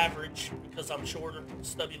average because I'm shorter,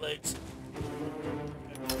 stubby legs.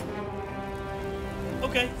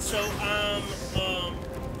 Okay, so I'm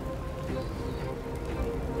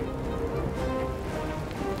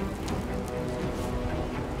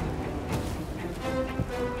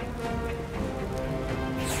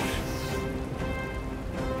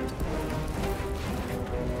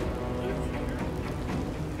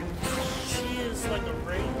she is like a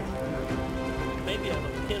ranger. Maybe I'll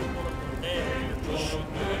pin one of them down and just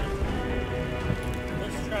shoot me.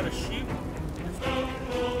 Let's try to shoot.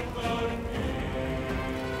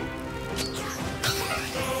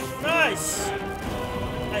 Nice!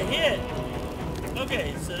 I hit!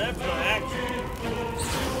 Okay, so that's my action.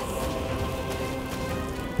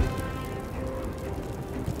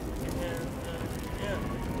 And, yeah.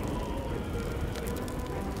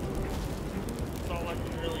 That's all I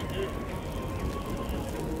can really do.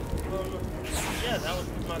 Yeah, that was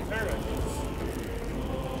my turn, I guess.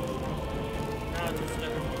 Now I just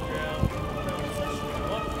gotta figure out what else I should do.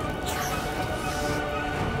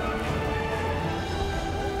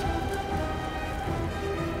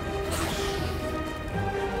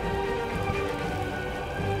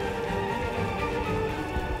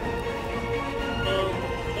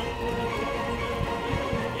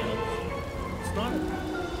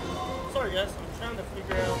 Sorry guys, I'm trying to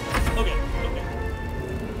figure out. Okay.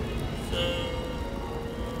 So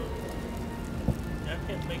yeah, I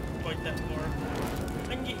can't make it quite that far.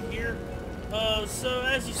 I can get here. So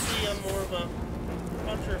as you see, I'm more of a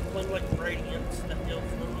hunter of flame like radiance that deals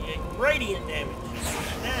 28 radiant damage.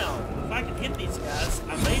 Now, if I can hit these guys,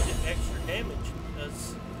 I may do extra damage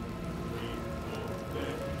because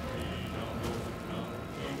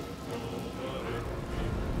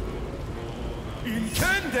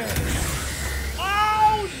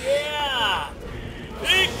oh yeah!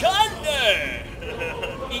 Eat candy!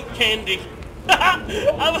 Eat candy.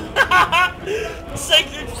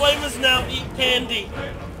 Sacred flame is now eat candy.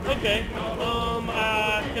 Okay.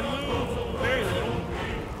 I can move very little.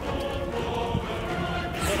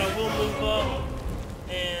 But I will move up.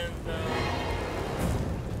 And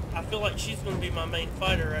I feel like she's gonna be my main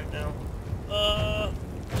fighter right now.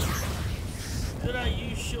 Could I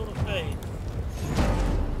use Shield of Faith?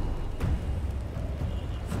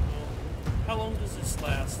 How long does this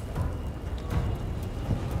last?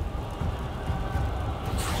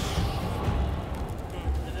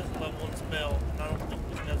 It is a level 1 spell, and I don't think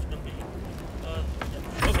this guy's gonna be.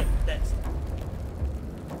 Yeah. Okay, next.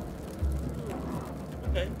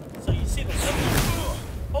 Okay, so you see the level.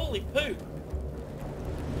 Holy poo! It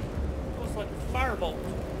was like a firebolt.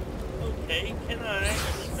 Okay, can I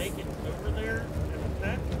actually make it over there and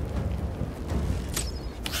attack?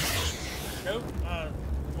 Nope. I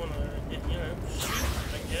want to get, shoot,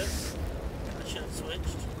 I guess. I should have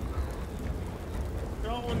switched.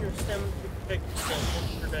 Draw on your stem to protect yourself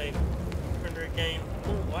once per day. Render a game.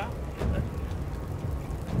 Oh, wow. Okay.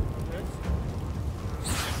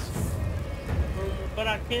 But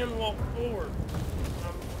I can walk forward.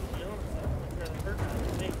 I'm to be honest, I think that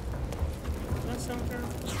hurts me. Does that sound fair?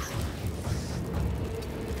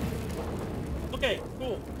 Okay,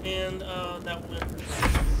 cool. And that will end.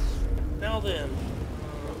 Now then,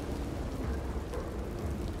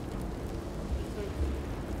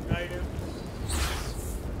 guidance.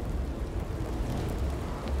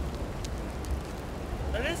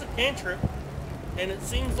 That is a cantrip, and it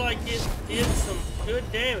seems like it did some good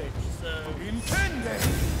damage. So.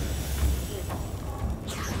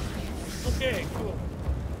 Okay, cool.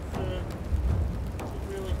 So,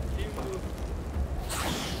 really do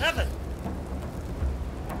nothing.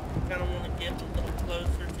 Kind of want to get a little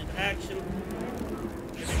closer to the action.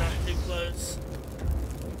 Maybe not too close.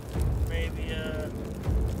 Maybe, I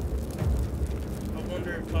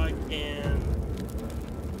wonder if I can.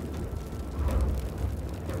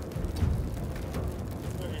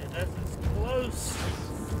 Okay, that's as close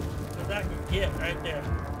as I can get right there.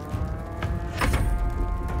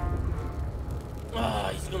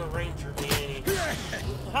 Ah, he's gonna ranger me, ain't he?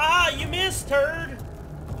 Ha! You missed, turd!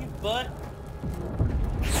 You butt.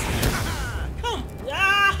 Come!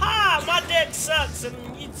 Aha! My deck sucks and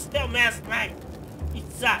you still messed me. You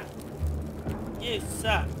suck. You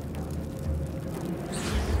suck.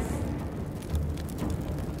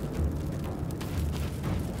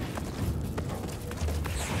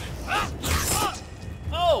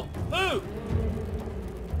 Oh! Boo!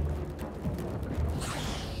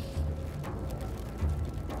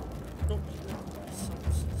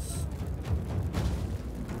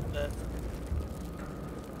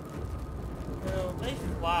 Well, they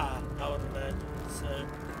fly, I would imagine. So,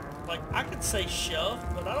 like, I could say shove,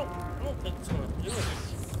 but I don't think it's gonna do it.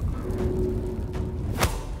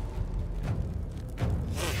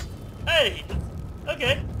 Hey!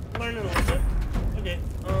 Okay, learning a little bit. Okay,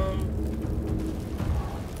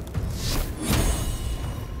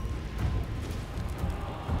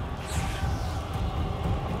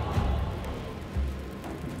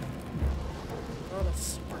 not a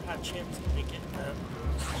super high chance of me getting that.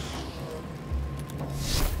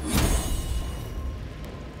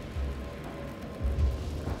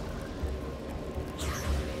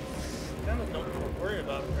 Kinda don't want to worry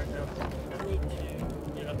about it right now. I need to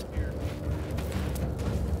get up here.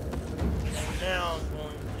 Now I'm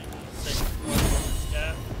going to say one on this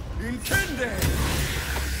guy. Intende!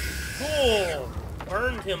 Cool!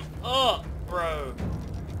 Burned him up, bro.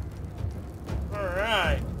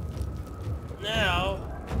 Alright. Now,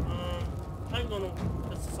 I'm gonna...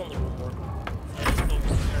 This is only one more. So let's go with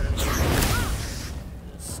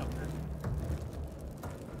this sucker.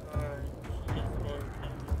 Alright, she is going to...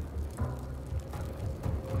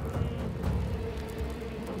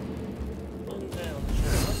 Pin down,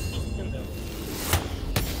 sure. Let's do pin down.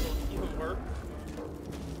 Will it even work?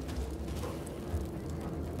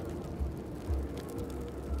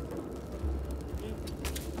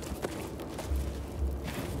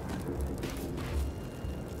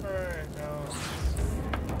 Alright, now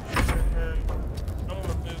I'm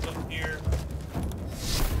gonna move up here.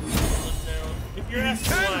 Look down. If you're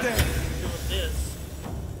asking why I'm doing this,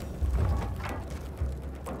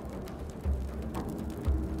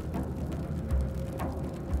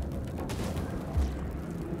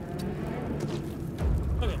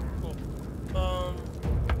 okay, cool.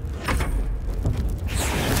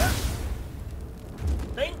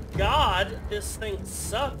 Thank God this thing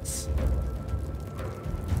sucks.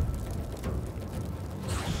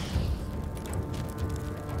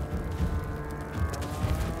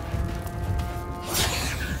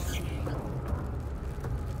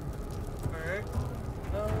 Alright.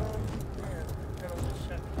 Man, I wish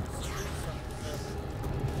I could just do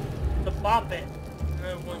something to bop it. I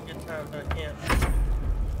have one good time, but I can't.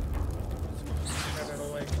 Just run it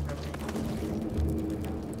away from me.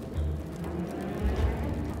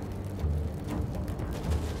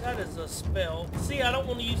 That is a spell. See, I don't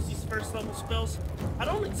want to use these first level spells. I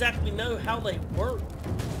don't exactly know how they work.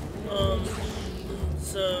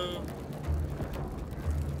 So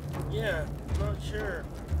yeah, not sure.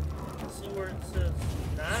 See where it says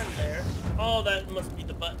 9 there. Oh, that must be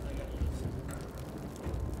the button I gotta use.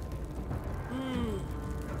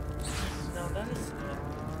 Now that is good.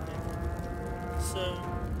 So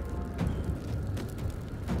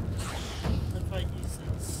if I use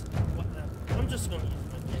this, what happens? I'm just gonna use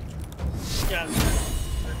my nature. Yeah,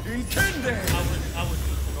 Intende! I would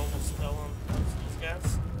use the normal spell on these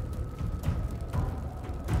guys.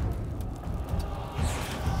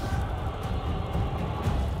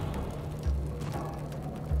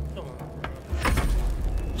 Come on.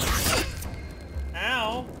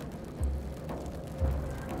 Ow!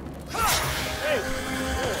 Hey!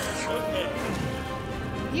 Oh, okay.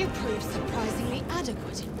 You proved surprisingly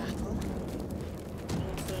adequate in battle.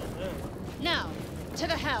 Now, to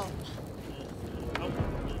the helm.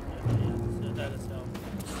 So that is how.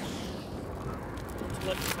 Too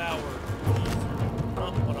much power.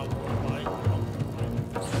 Not what I want to fight.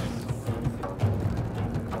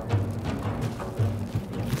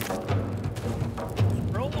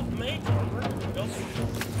 Roll of mage armor. Go.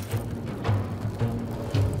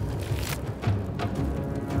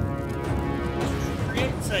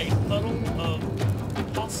 Creates a puddle of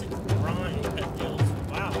toxic brine that deals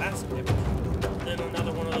acid damage. Then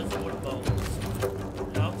another one of those wood balls.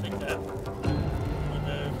 Yeah, I'll take that.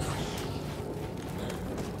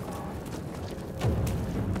 I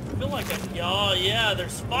feel like yeah,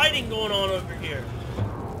 there's fighting going on over here.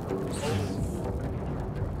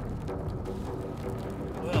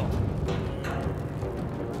 Well.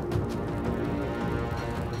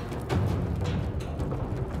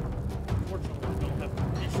 Unfortunately, we don't have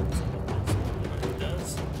conditions of this. It does.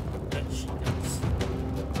 That she does.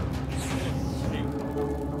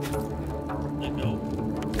 Let go.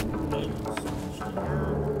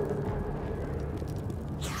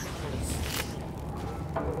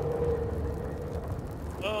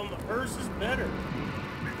 Hers is better.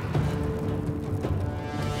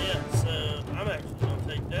 Yeah, so I'm actually gonna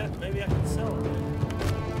take that. Maybe I can sell it.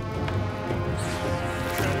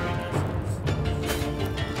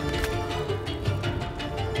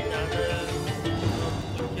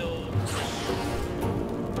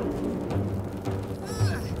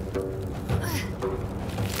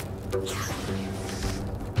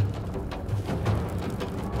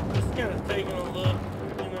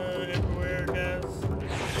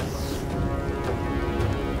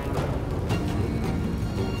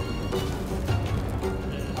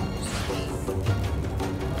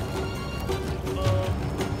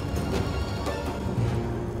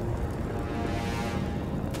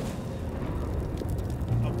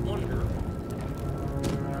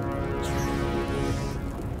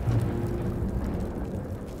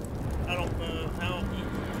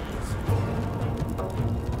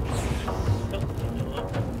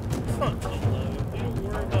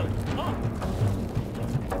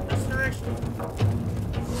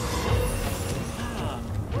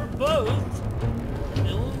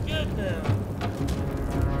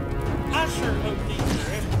 sure hope these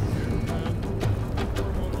are everywhere.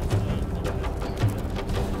 On this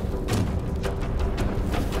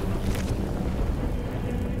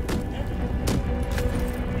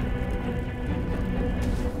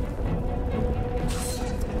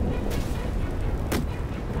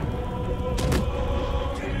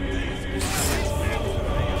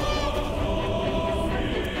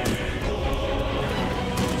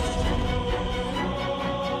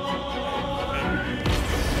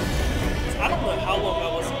I don't know how long I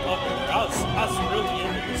wasn't talking there. I was really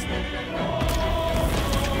into this thing.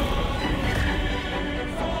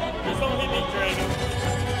 Just don't hit me, dragon.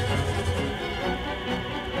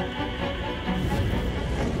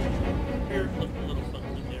 Here, look a little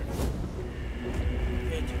something there.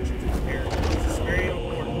 Pay attention to the hair. This is very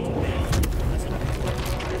important to me. That's it.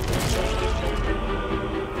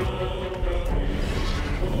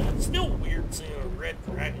 It's still weird seeing a red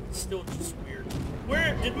dragon. It's still just weird.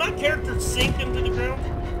 Where did my character sink into the ground?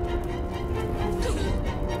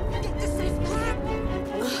 Get the safe crap! I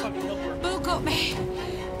wonder if I can help her. Boo got me.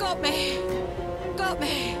 Got me. Got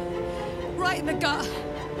me. Right in the gut.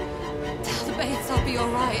 Tell the babes I'll be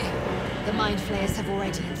alright. The mind flayers have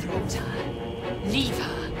already enthralled her. Leave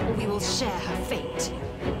her, or we will share her fate.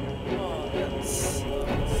 Oh, that sucks.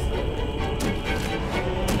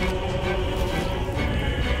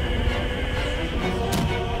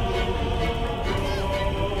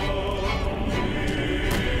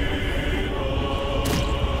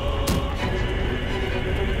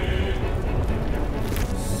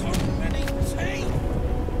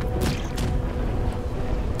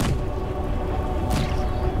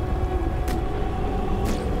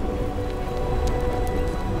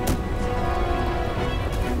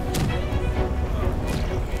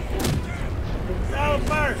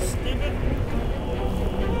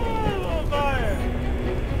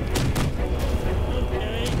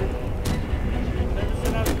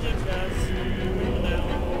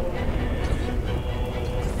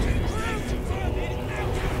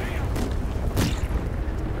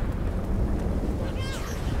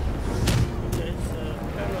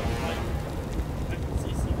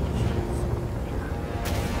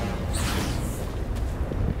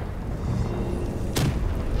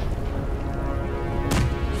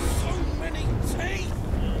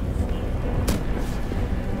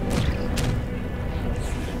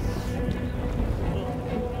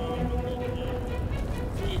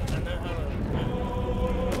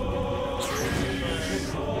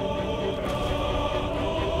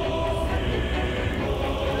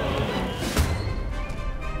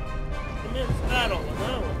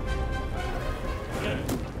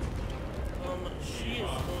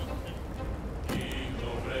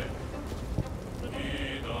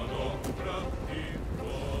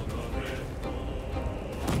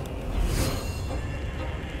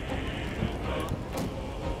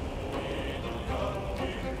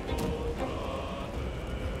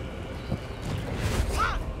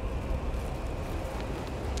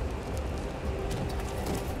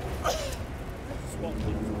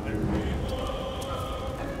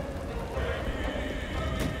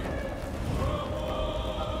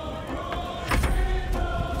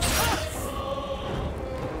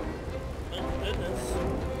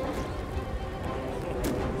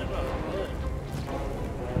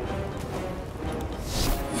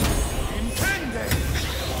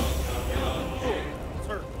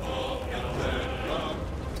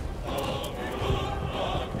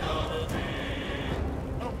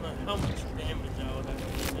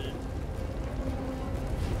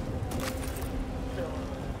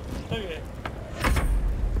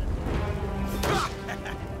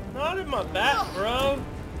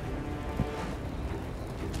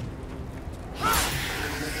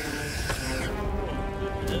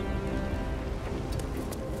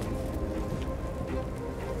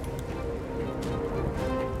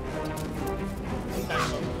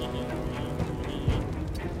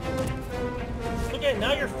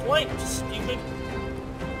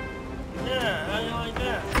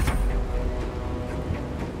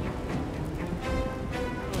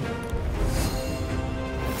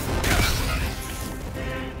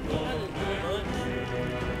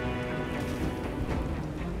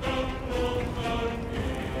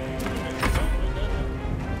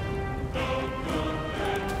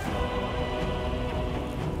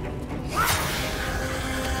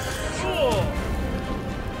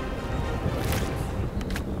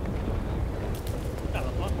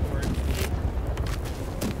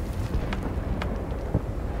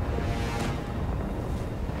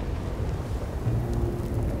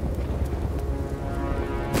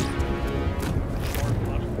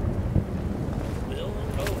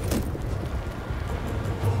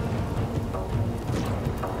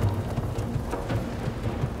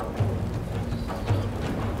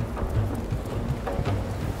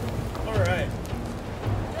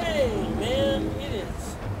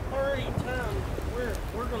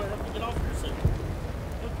 get off here soon.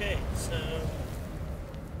 Okay, so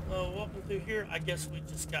walking through here, I guess we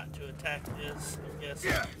just got to attack this. I guess.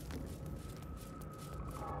 Yeah.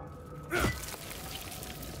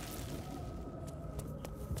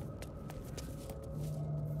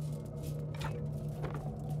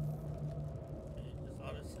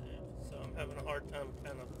 Having a hard time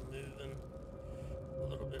kind of moving a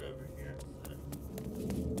little bit over here. So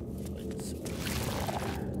let's see.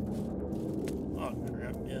 Oh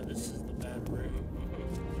crap! Yeah, this is the bad room.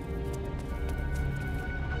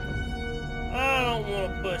 I don't want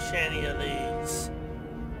to push any of these.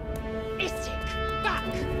 Istik, back!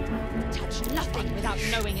 Touch nothing without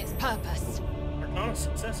knowing its purpose. Arcana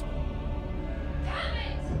successful.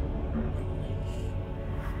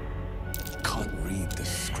 Can't read the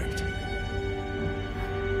script.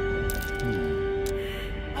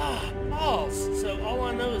 So all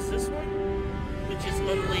I know is this one, which is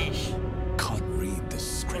unleash. Can't read the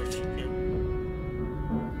script.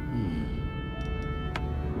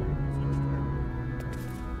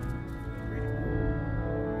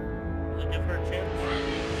 Will it give her a chance?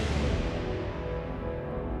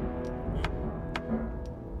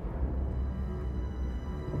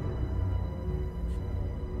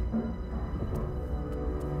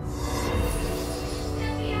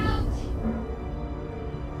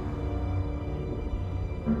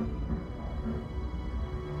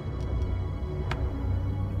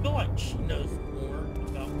 I feel like she knows more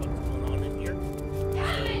about what's going on in here.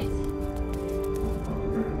 Damn it!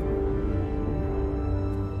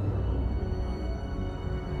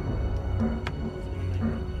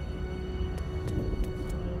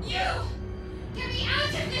 You! Get me out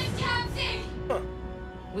of this damn thing! Huh.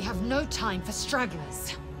 We have no time for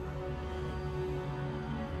stragglers.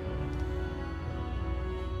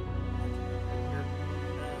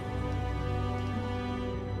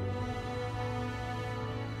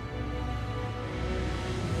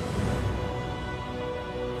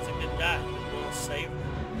 Save her.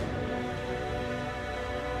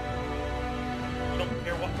 I don't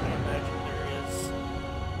care what kind of magic there is.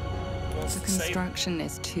 Wants The to save her. construction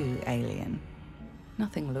is too alien.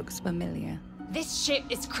 Nothing looks familiar. This ship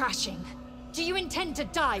is crashing. Do you intend to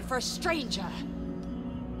die for a stranger?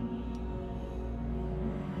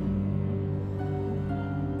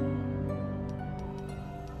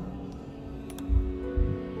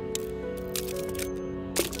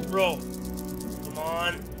 Roll. Come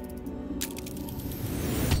on.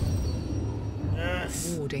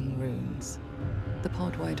 Yes. Warding runes. The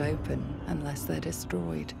pod won't open unless they're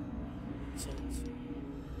destroyed.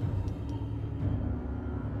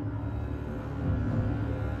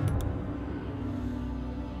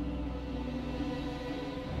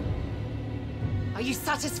 Are you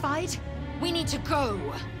satisfied? We need to go.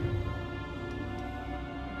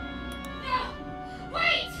 No!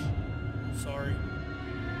 Wait! Sorry.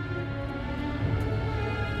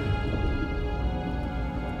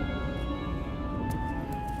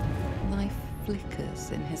 Life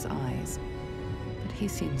flickers in his eyes, but he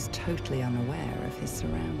seems totally unaware of his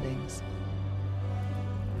surroundings.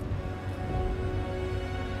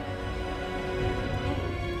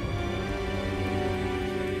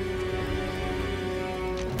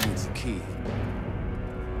 Needs a key.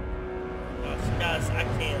 Guys, I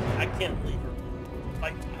can't leave her.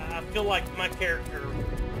 Like, I feel like my character.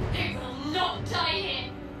 They will not die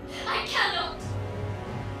here. I cannot.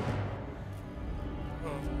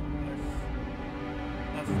 Oh,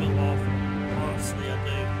 I feel awful. Honestly, I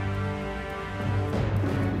do.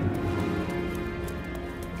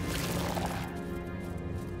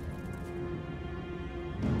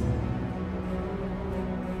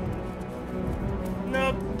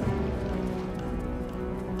 Nope.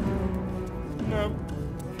 Nope.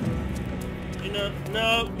 You know,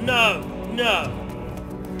 no.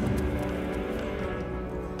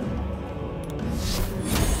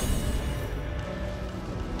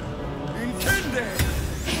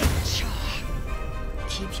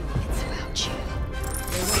 Keep your wits about you.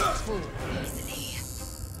 They won't fall easily.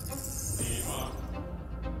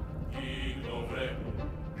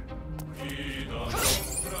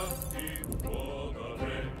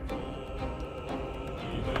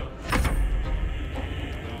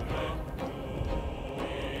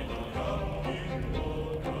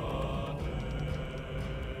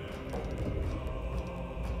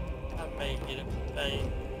 I may get a pain.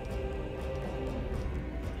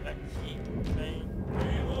 Did I keep pain?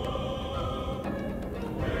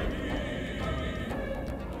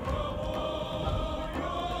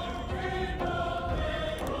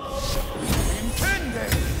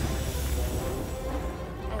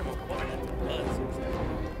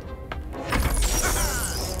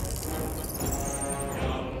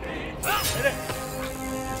 Hit it.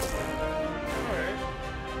 Alright.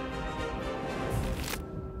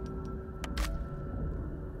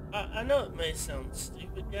 I know it may sound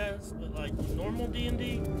stupid, guys, but like normal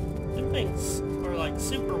D&D, them things are like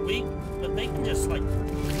super weak, but they can just like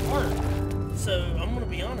harm. So I'm gonna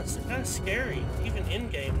be honest, it's kind of scary, even in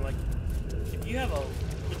game. Like if you have a,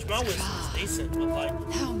 which my wisdom is decent, but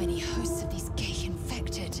like How many hosts of these gay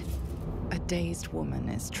infected? A dazed woman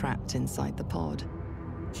is trapped inside the pod.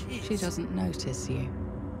 jeez. She doesn't notice you.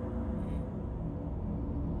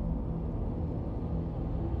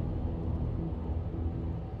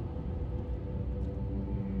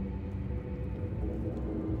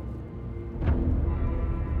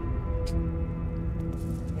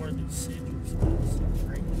 More of these sigils.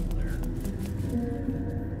 Right there.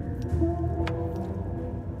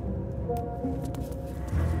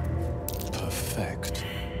 Perfect.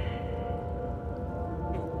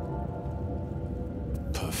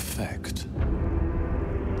 Perfect.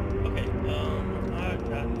 Okay, I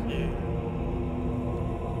got to.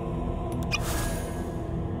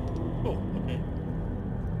 Oh, okay.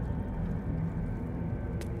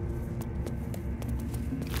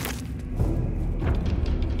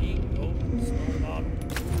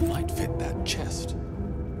 Might fit that chest.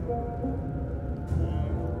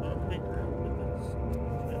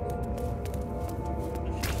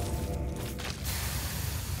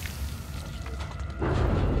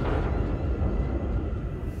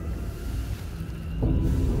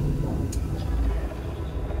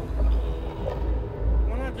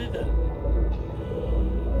 Why not do that?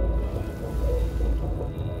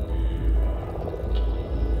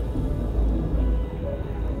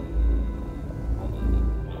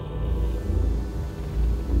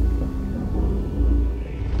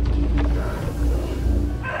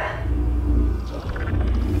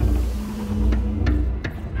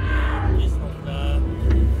 Please don't die.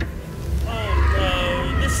 Oh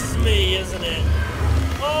no, this is me, isn't it?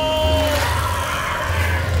 Oh!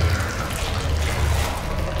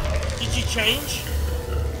 Did you change?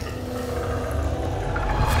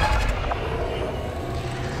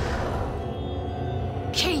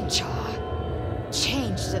 Cainchar,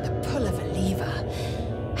 changed at the pull of a lever.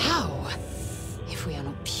 How? If we are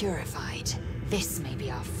not purified, this may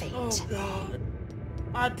be our fate. Oh god.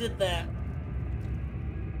 I did that.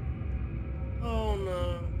 Oh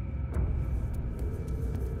no.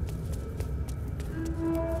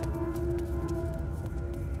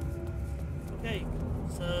 Okay,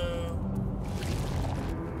 so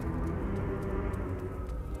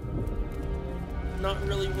not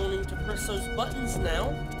really wanting to press those buttons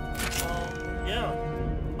now. Yeah.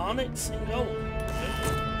 Onyx and gold. Okay,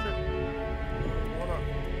 sure. Why not?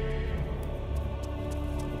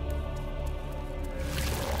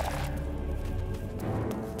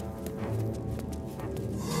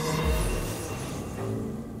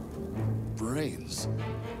 Brains.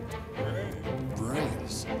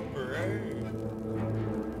 Brains.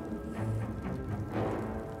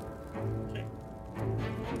 Okay.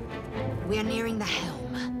 We are nearing the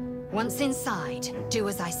helm. Once inside, do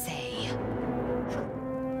as I say. Sure.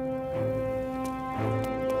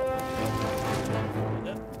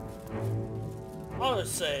 Yeah.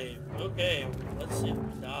 Autosave. Okay, let's see if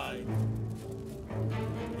we die.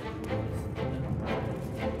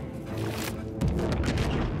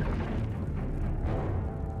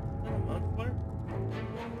 Is that a modifier?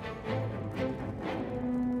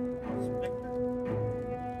 Spectre?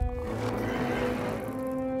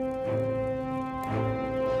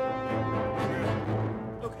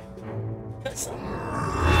 Okay. That's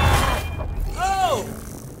oh!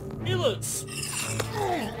 He looks.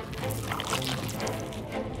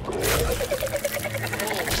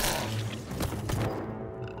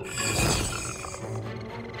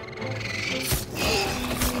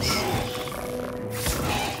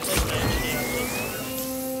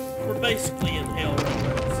 We're basically in hell right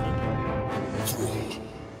now, so. Thrall,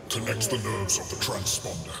 connect the nerves of the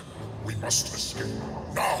transponder. We must escape.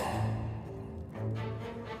 Now!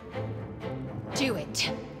 Do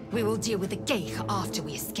it. We will deal with the Geich after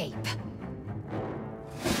we escape.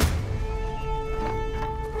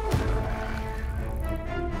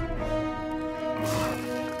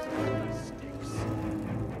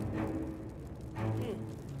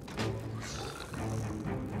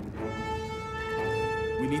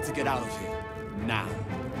 We need to get out of here. Now.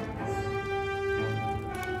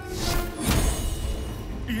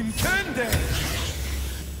 Incende!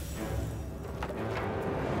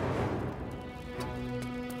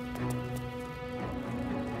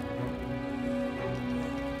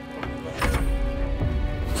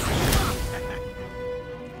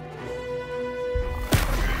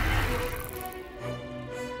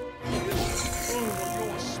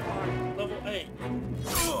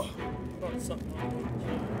 something I want to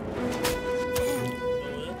go with.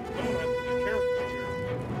 I'm gonna have to be careful here.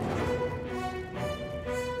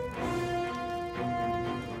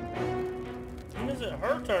 When is it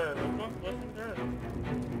her turn? It's not fucking turn.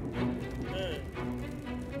 Okay.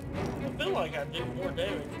 I feel like I do more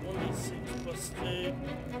damage. 1d6 plus 2.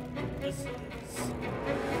 This is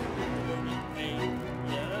 1d8.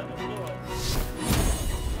 Yeah, I feel like.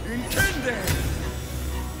 Intended!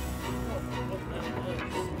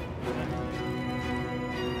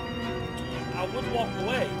 I would walk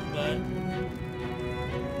away, but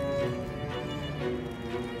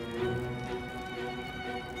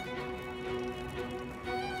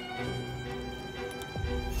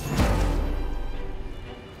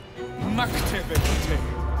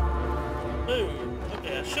boom.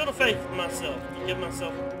 Okay, I should have faith in myself to give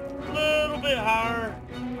myself a little bit higher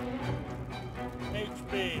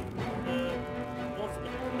HP. Wants me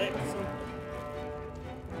to connect something.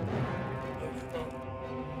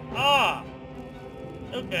 Ah!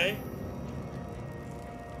 Okay.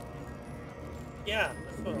 Yeah,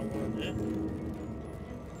 that's what I want to do.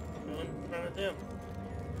 Go in front of them.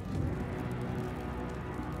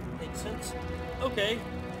 Makes sense. Okay.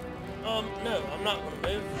 No, I'm not going to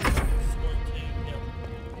move. I'm just going to,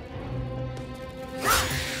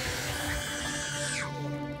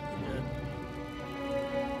 Good.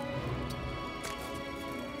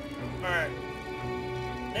 Alright.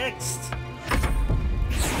 Next.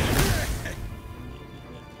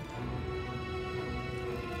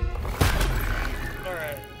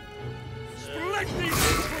 Alright. Let these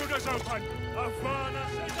intruders open!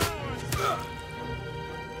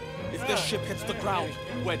 If this ship hits the ground,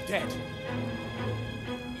 we're dead.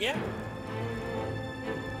 Yeah.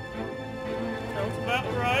 Sounds about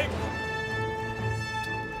right.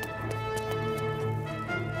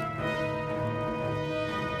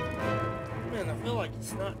 Man, I feel like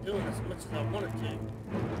it's not doing as much as I wanted to.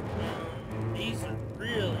 These are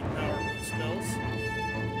really powerful spells.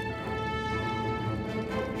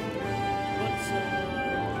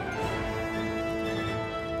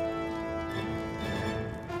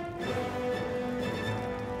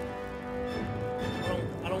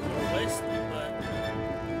 I don't want to waste it, but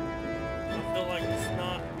I feel like it's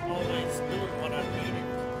not always doing what I need it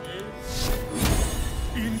to do.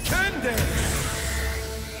 Intended!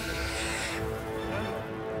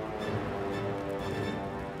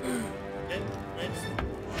 Okay, next.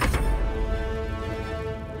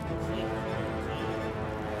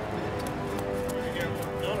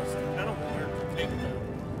 Notice I kind of want her to take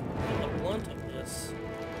the blunt of this.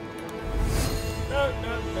 No,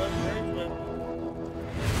 very well.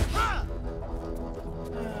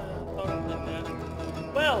 Thought I did that.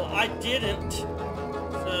 Well, I didn't. So,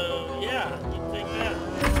 yeah, you take that.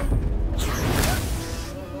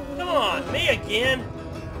 Come on, me again.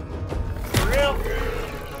 For real?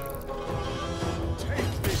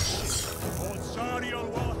 Take this! Or Zariel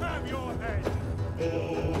will have your head!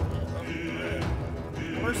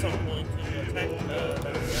 First I'm going to attack that guy.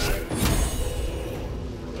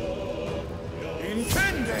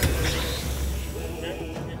 Intended!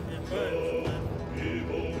 I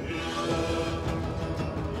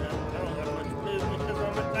don't have much to do because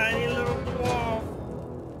I'm a tiny little dwarf.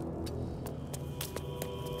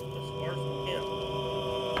 As far as I can.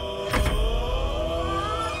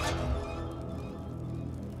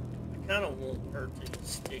 I kind of want her to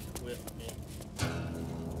stick with me.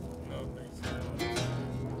 No, basically.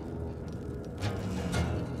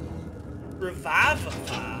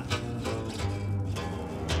 Revivify.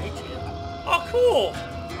 Oh, cool!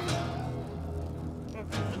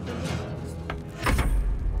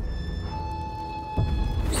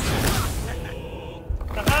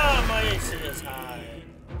 Haha, my AC is high.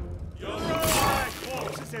 Your right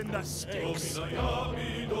corpse is in the sticks! And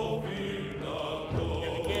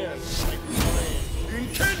again, like flame.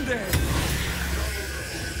 Intended!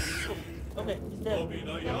 Okay, he's dead.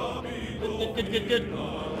 Good.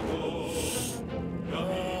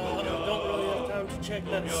 Don't really have time to check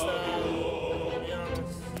that stuff, to be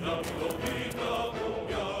honest.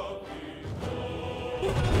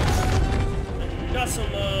 Got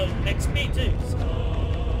some XP too.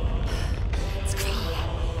 It's clear.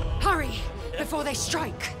 Hurry, before they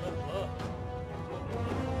strike.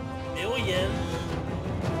 Billion.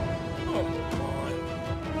 Come on.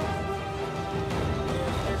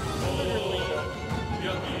 There's literally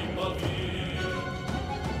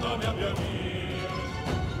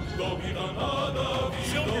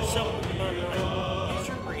shield yourself with my life. Use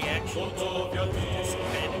your reaction to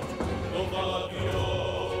disadvantage.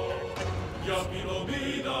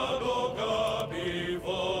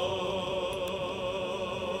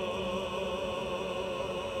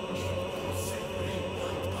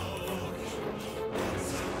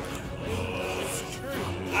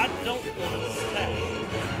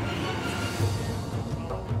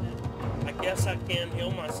 guess I can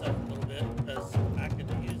heal myself a little bit because I could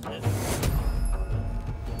use it.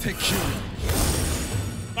 Take you.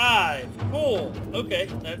 5. Cool. Okay,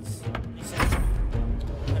 that's decent.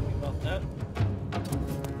 Happy about that.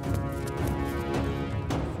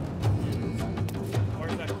 As far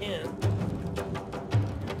as I can.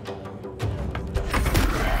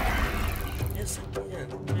 Yes, I can.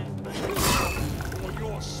 For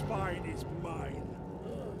your spine is mine.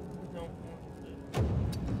 Don't want to.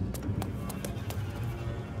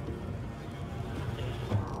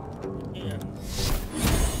 Yeah.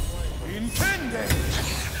 Intended!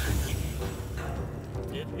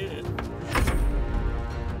 It hit it.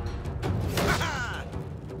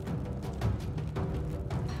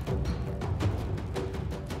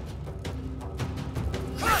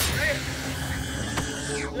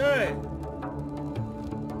 Good.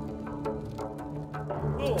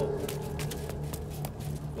 Cool.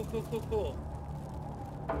 Cool.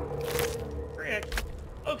 Frick.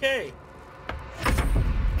 Okay.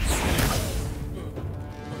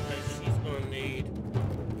 Okay, so he's gonna need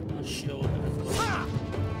a shield as well.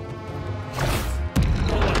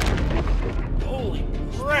 Holy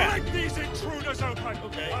crap! Break these intruders open!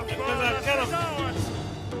 Okay, because I've kind of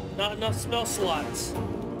not enough spell slots.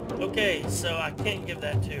 Okay, so I can't give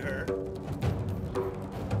that to her.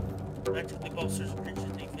 Actively bolsters creature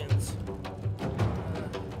defense.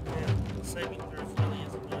 And saving throws really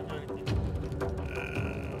isn't going to do anything.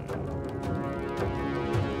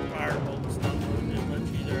 Firebolt's not going to do much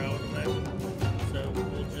either, I would imagine. So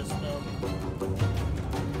we'll just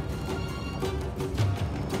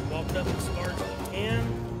walk up as far as we can.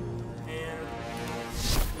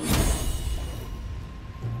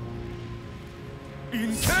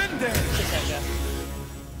 Intended!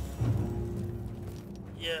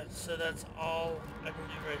 Yeah, so that's all I can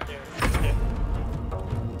do right there. Okay.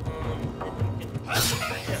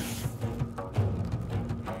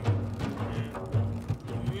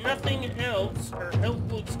 Nothing else. Her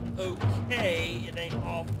health looks okay. It ain't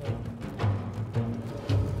awful.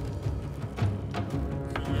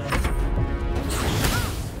 So, yeah.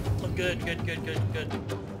 Good.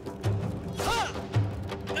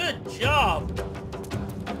 Good job,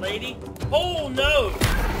 lady. Oh no!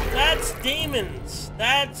 That's demons!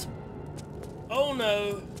 That's... Oh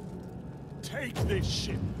no. Take this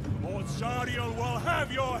ship, or Zariel will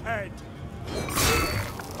have your head!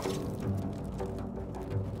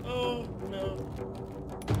 Oh no.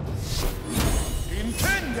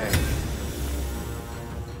 Intended!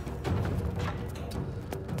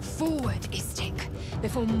 Forward, Istik,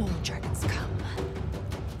 before more dragons come.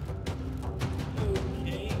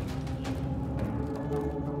 Okay.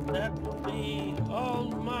 That will be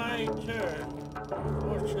all my turn.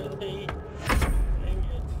 Unfortunately. Dang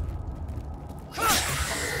it.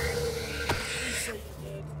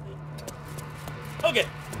 Okay.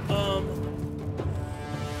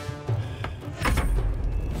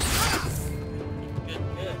 Good.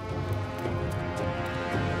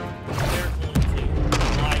 They're going to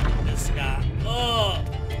light this guy up.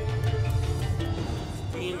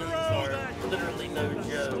 Demons are literally no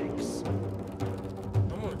joke.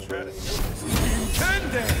 I'm gonna try to kill this.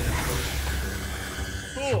 Intended!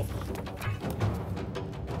 Cool.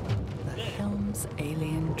 The Helm's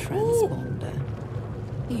alien transponder.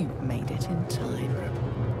 You've made it in time.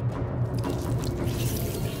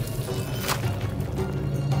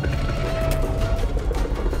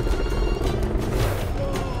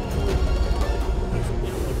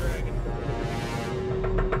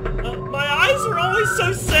 My eyes are always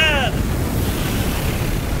so sad.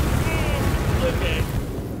 Okay.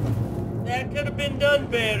 That could have been done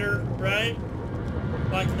better, right?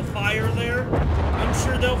 Like the fire there. I'm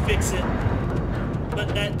sure they'll fix it.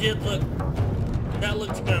 But that did look... That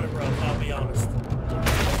looked kind of rough, I'll be honest.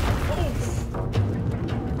 Oof.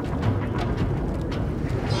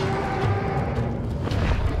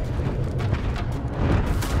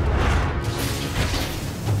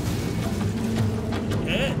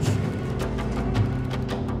 Catch.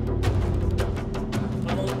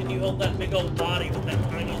 How long can you hold that big old body with that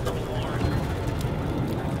tiny little arm?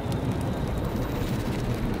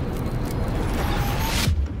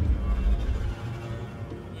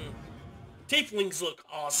 Tieflings look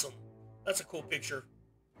awesome. That's a cool picture.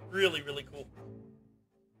 Really, really cool.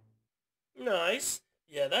 Nice.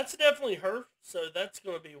 Yeah, that's definitely her. So that's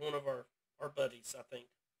going to be one of our buddies, I think.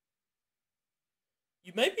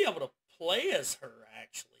 You may be able to play as her,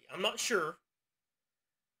 actually. I'm not sure.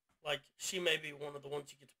 Like, she may be one of the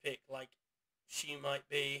ones you get to pick. Like, she might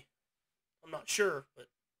be... I'm not sure, but...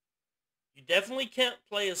 You definitely can't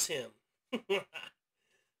play as him. Oh,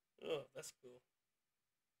 that's cool.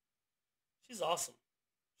 She's awesome.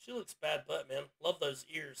 She looks bad butt, man. Love those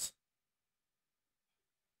ears.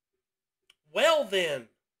 Well then.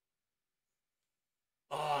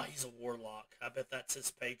 Ah, he's a warlock. I bet that's his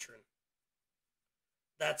patron.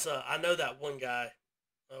 That's, I know that one guy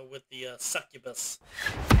with the succubus.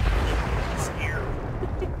 His ear.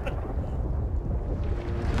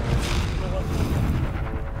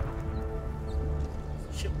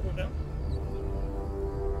 Ship going down.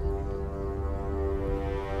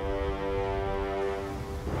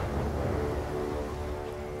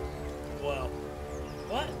 Wow.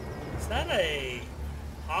 What? Is that a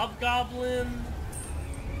hobgoblin?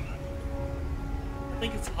 I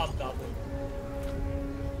think it's a hobgoblin.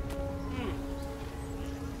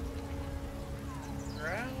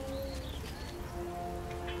 Drow?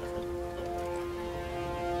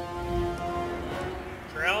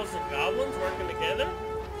 Drows and goblins working together?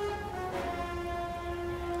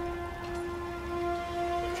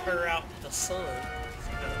 Push her out to the sun. It's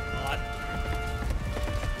kind of odd.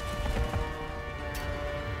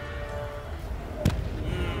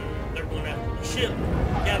 They're going after the ship.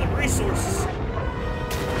 Gather resources.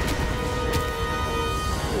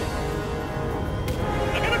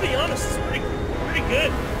 I gotta be honest, it's pretty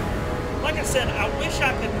good. Like I said, I wish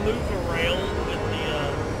I could move around with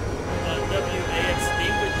the WASD,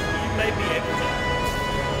 which you may be able to.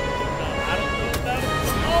 I don't know about it.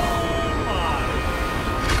 Oh my!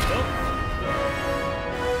 Nope.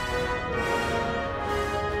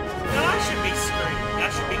 No, I should be screaming. I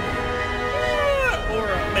should be. Or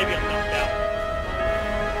maybe I'm knocked out.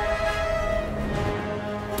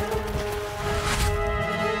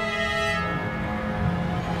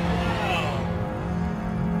 Wow.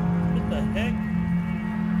 What the heck?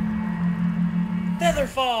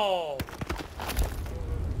 Featherfall!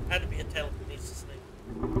 Had to be a telekinesis thing.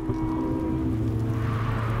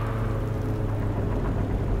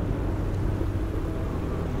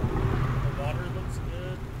 The water looks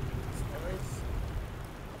good. It's nice.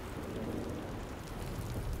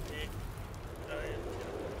 Big, giant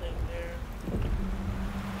thing there.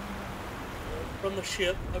 From the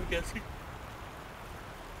ship, I'm guessing.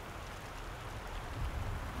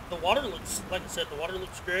 The water looks, like I said, the water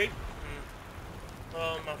looks great.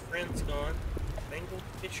 My friend's gone. Mangled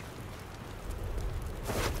fisher.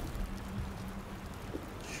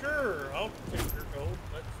 Sure, I'll take your gold.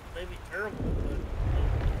 That's maybe terrible, but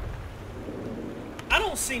I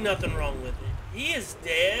don't see nothing wrong with it. He is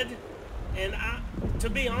dead, and to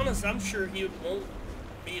be honest, I'm sure he would want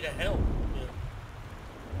me to help. Yeah.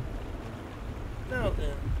 Now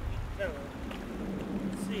then, kind of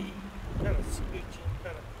see, kind of scooching,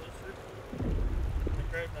 kind of closer,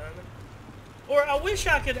 like right behind him. Or I wish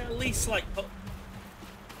I could at least like.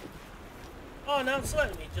 Oh, now it's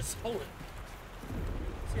letting me just hold it.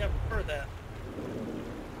 See, I prefer that.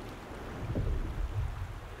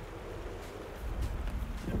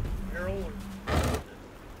 Barrel or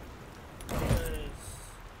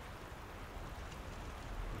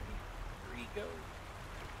go.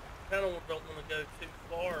 Kind of don't want to go too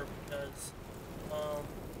far because,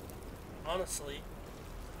 honestly,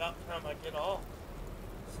 it's about time I get off.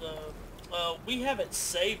 So, we haven't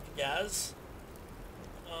saved, guys.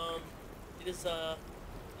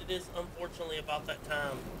 It is unfortunately about that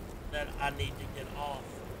time that I need to get off.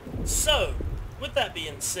 So, with that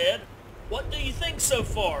being said, what do you think so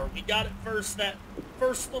far? We got it first, that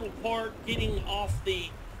first little part, getting off the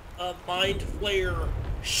Mind Flayer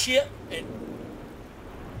ship and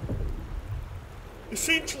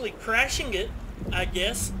essentially crashing it, I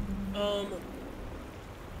guess.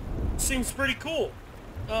 Seems pretty cool.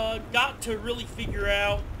 Got to really figure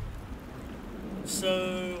out,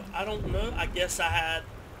 so I don't know, I guess I had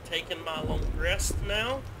taken my long rest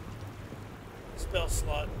now. Spell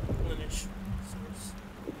slot, replenish resource.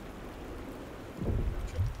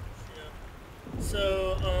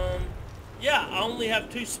 So, yeah, I only have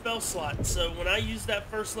 2 spell slots, so when I use that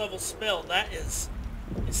first level spell, that is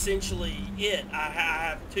essentially it. I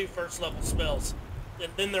have 2 first level spells,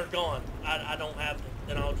 and then they're gone. I don't have them.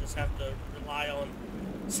 Then I'll just have to rely on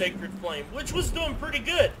Sacred Flame, which was doing pretty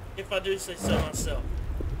good, if I do say so myself.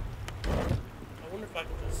 I wonder if I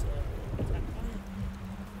can just attack on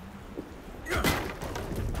it.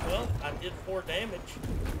 Well, I did 4 damage,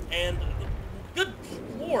 and good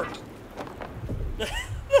lord,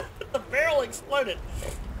 the barrel exploded.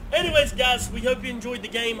 Anyways, guys, we hope you enjoyed the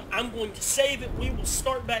game. I'm going to save it. We will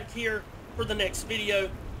start back here for the next video.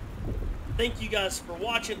 Thank you guys for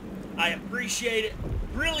watching. I appreciate it.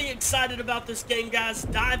 Really excited about this game, guys.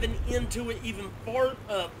 Diving into it even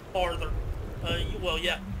farther. Well,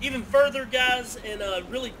 yeah, even further, guys, and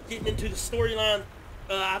really getting into the storyline.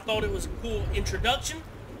 I thought it was a cool introduction.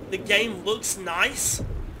 The game looks nice.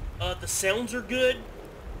 The sounds are good.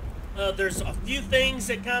 There's a few things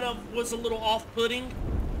that kind of was a little off-putting.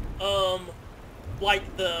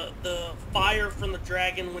 Like the fire from the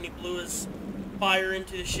dragon when he blew his fire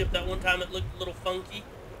into the ship that one time. It looked a little funky.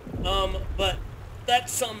 But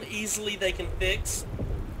that's something easily they can fix.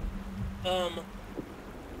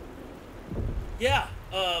 Yeah,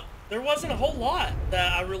 there wasn't a whole lot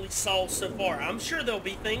that I really saw so far. I'm sure there'll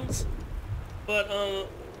be things, but,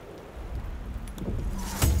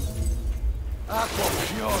 Yep,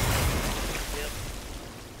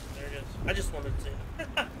 there it is. I just wanted to see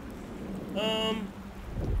it.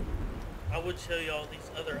 I would show you all these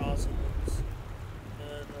other awesome ones,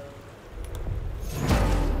 but,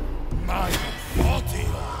 My body!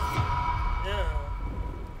 yeah,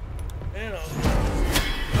 and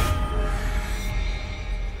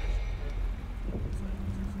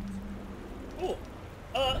cool.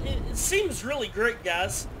 It seems really great,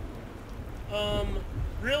 guys.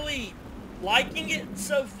 Really liking it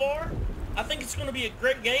so far. I think it's going to be a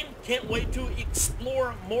great game. Can't wait to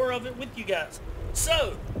explore more of it with you guys.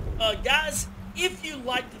 So, guys, if you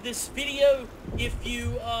liked this video, if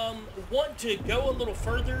you want to go a little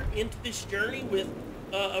further into this journey with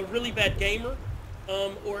a really bad gamer,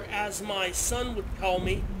 or as my son would call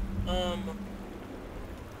me,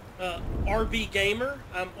 RB Gamer.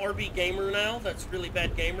 I'm RB Gamer now. That's really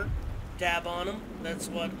bad gamer. Dab on him. That's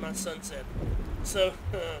what my son said. So,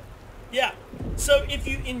 yeah. So if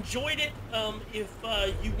you enjoyed it, if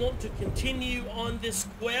you want to continue on this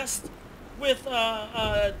quest with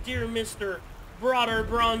dear Mr.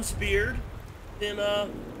 Bronzebeard, then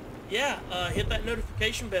yeah, hit that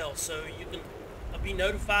notification bell so you can be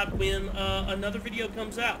notified when another video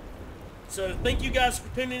comes out. So thank you guys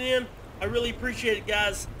for tuning in. I really appreciate it,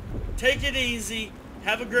 guys. Take it easy.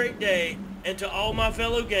 Have a great day. And to all my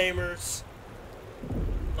fellow gamers,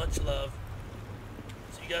 much love.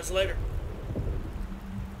 See you guys later.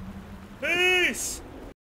 Peace!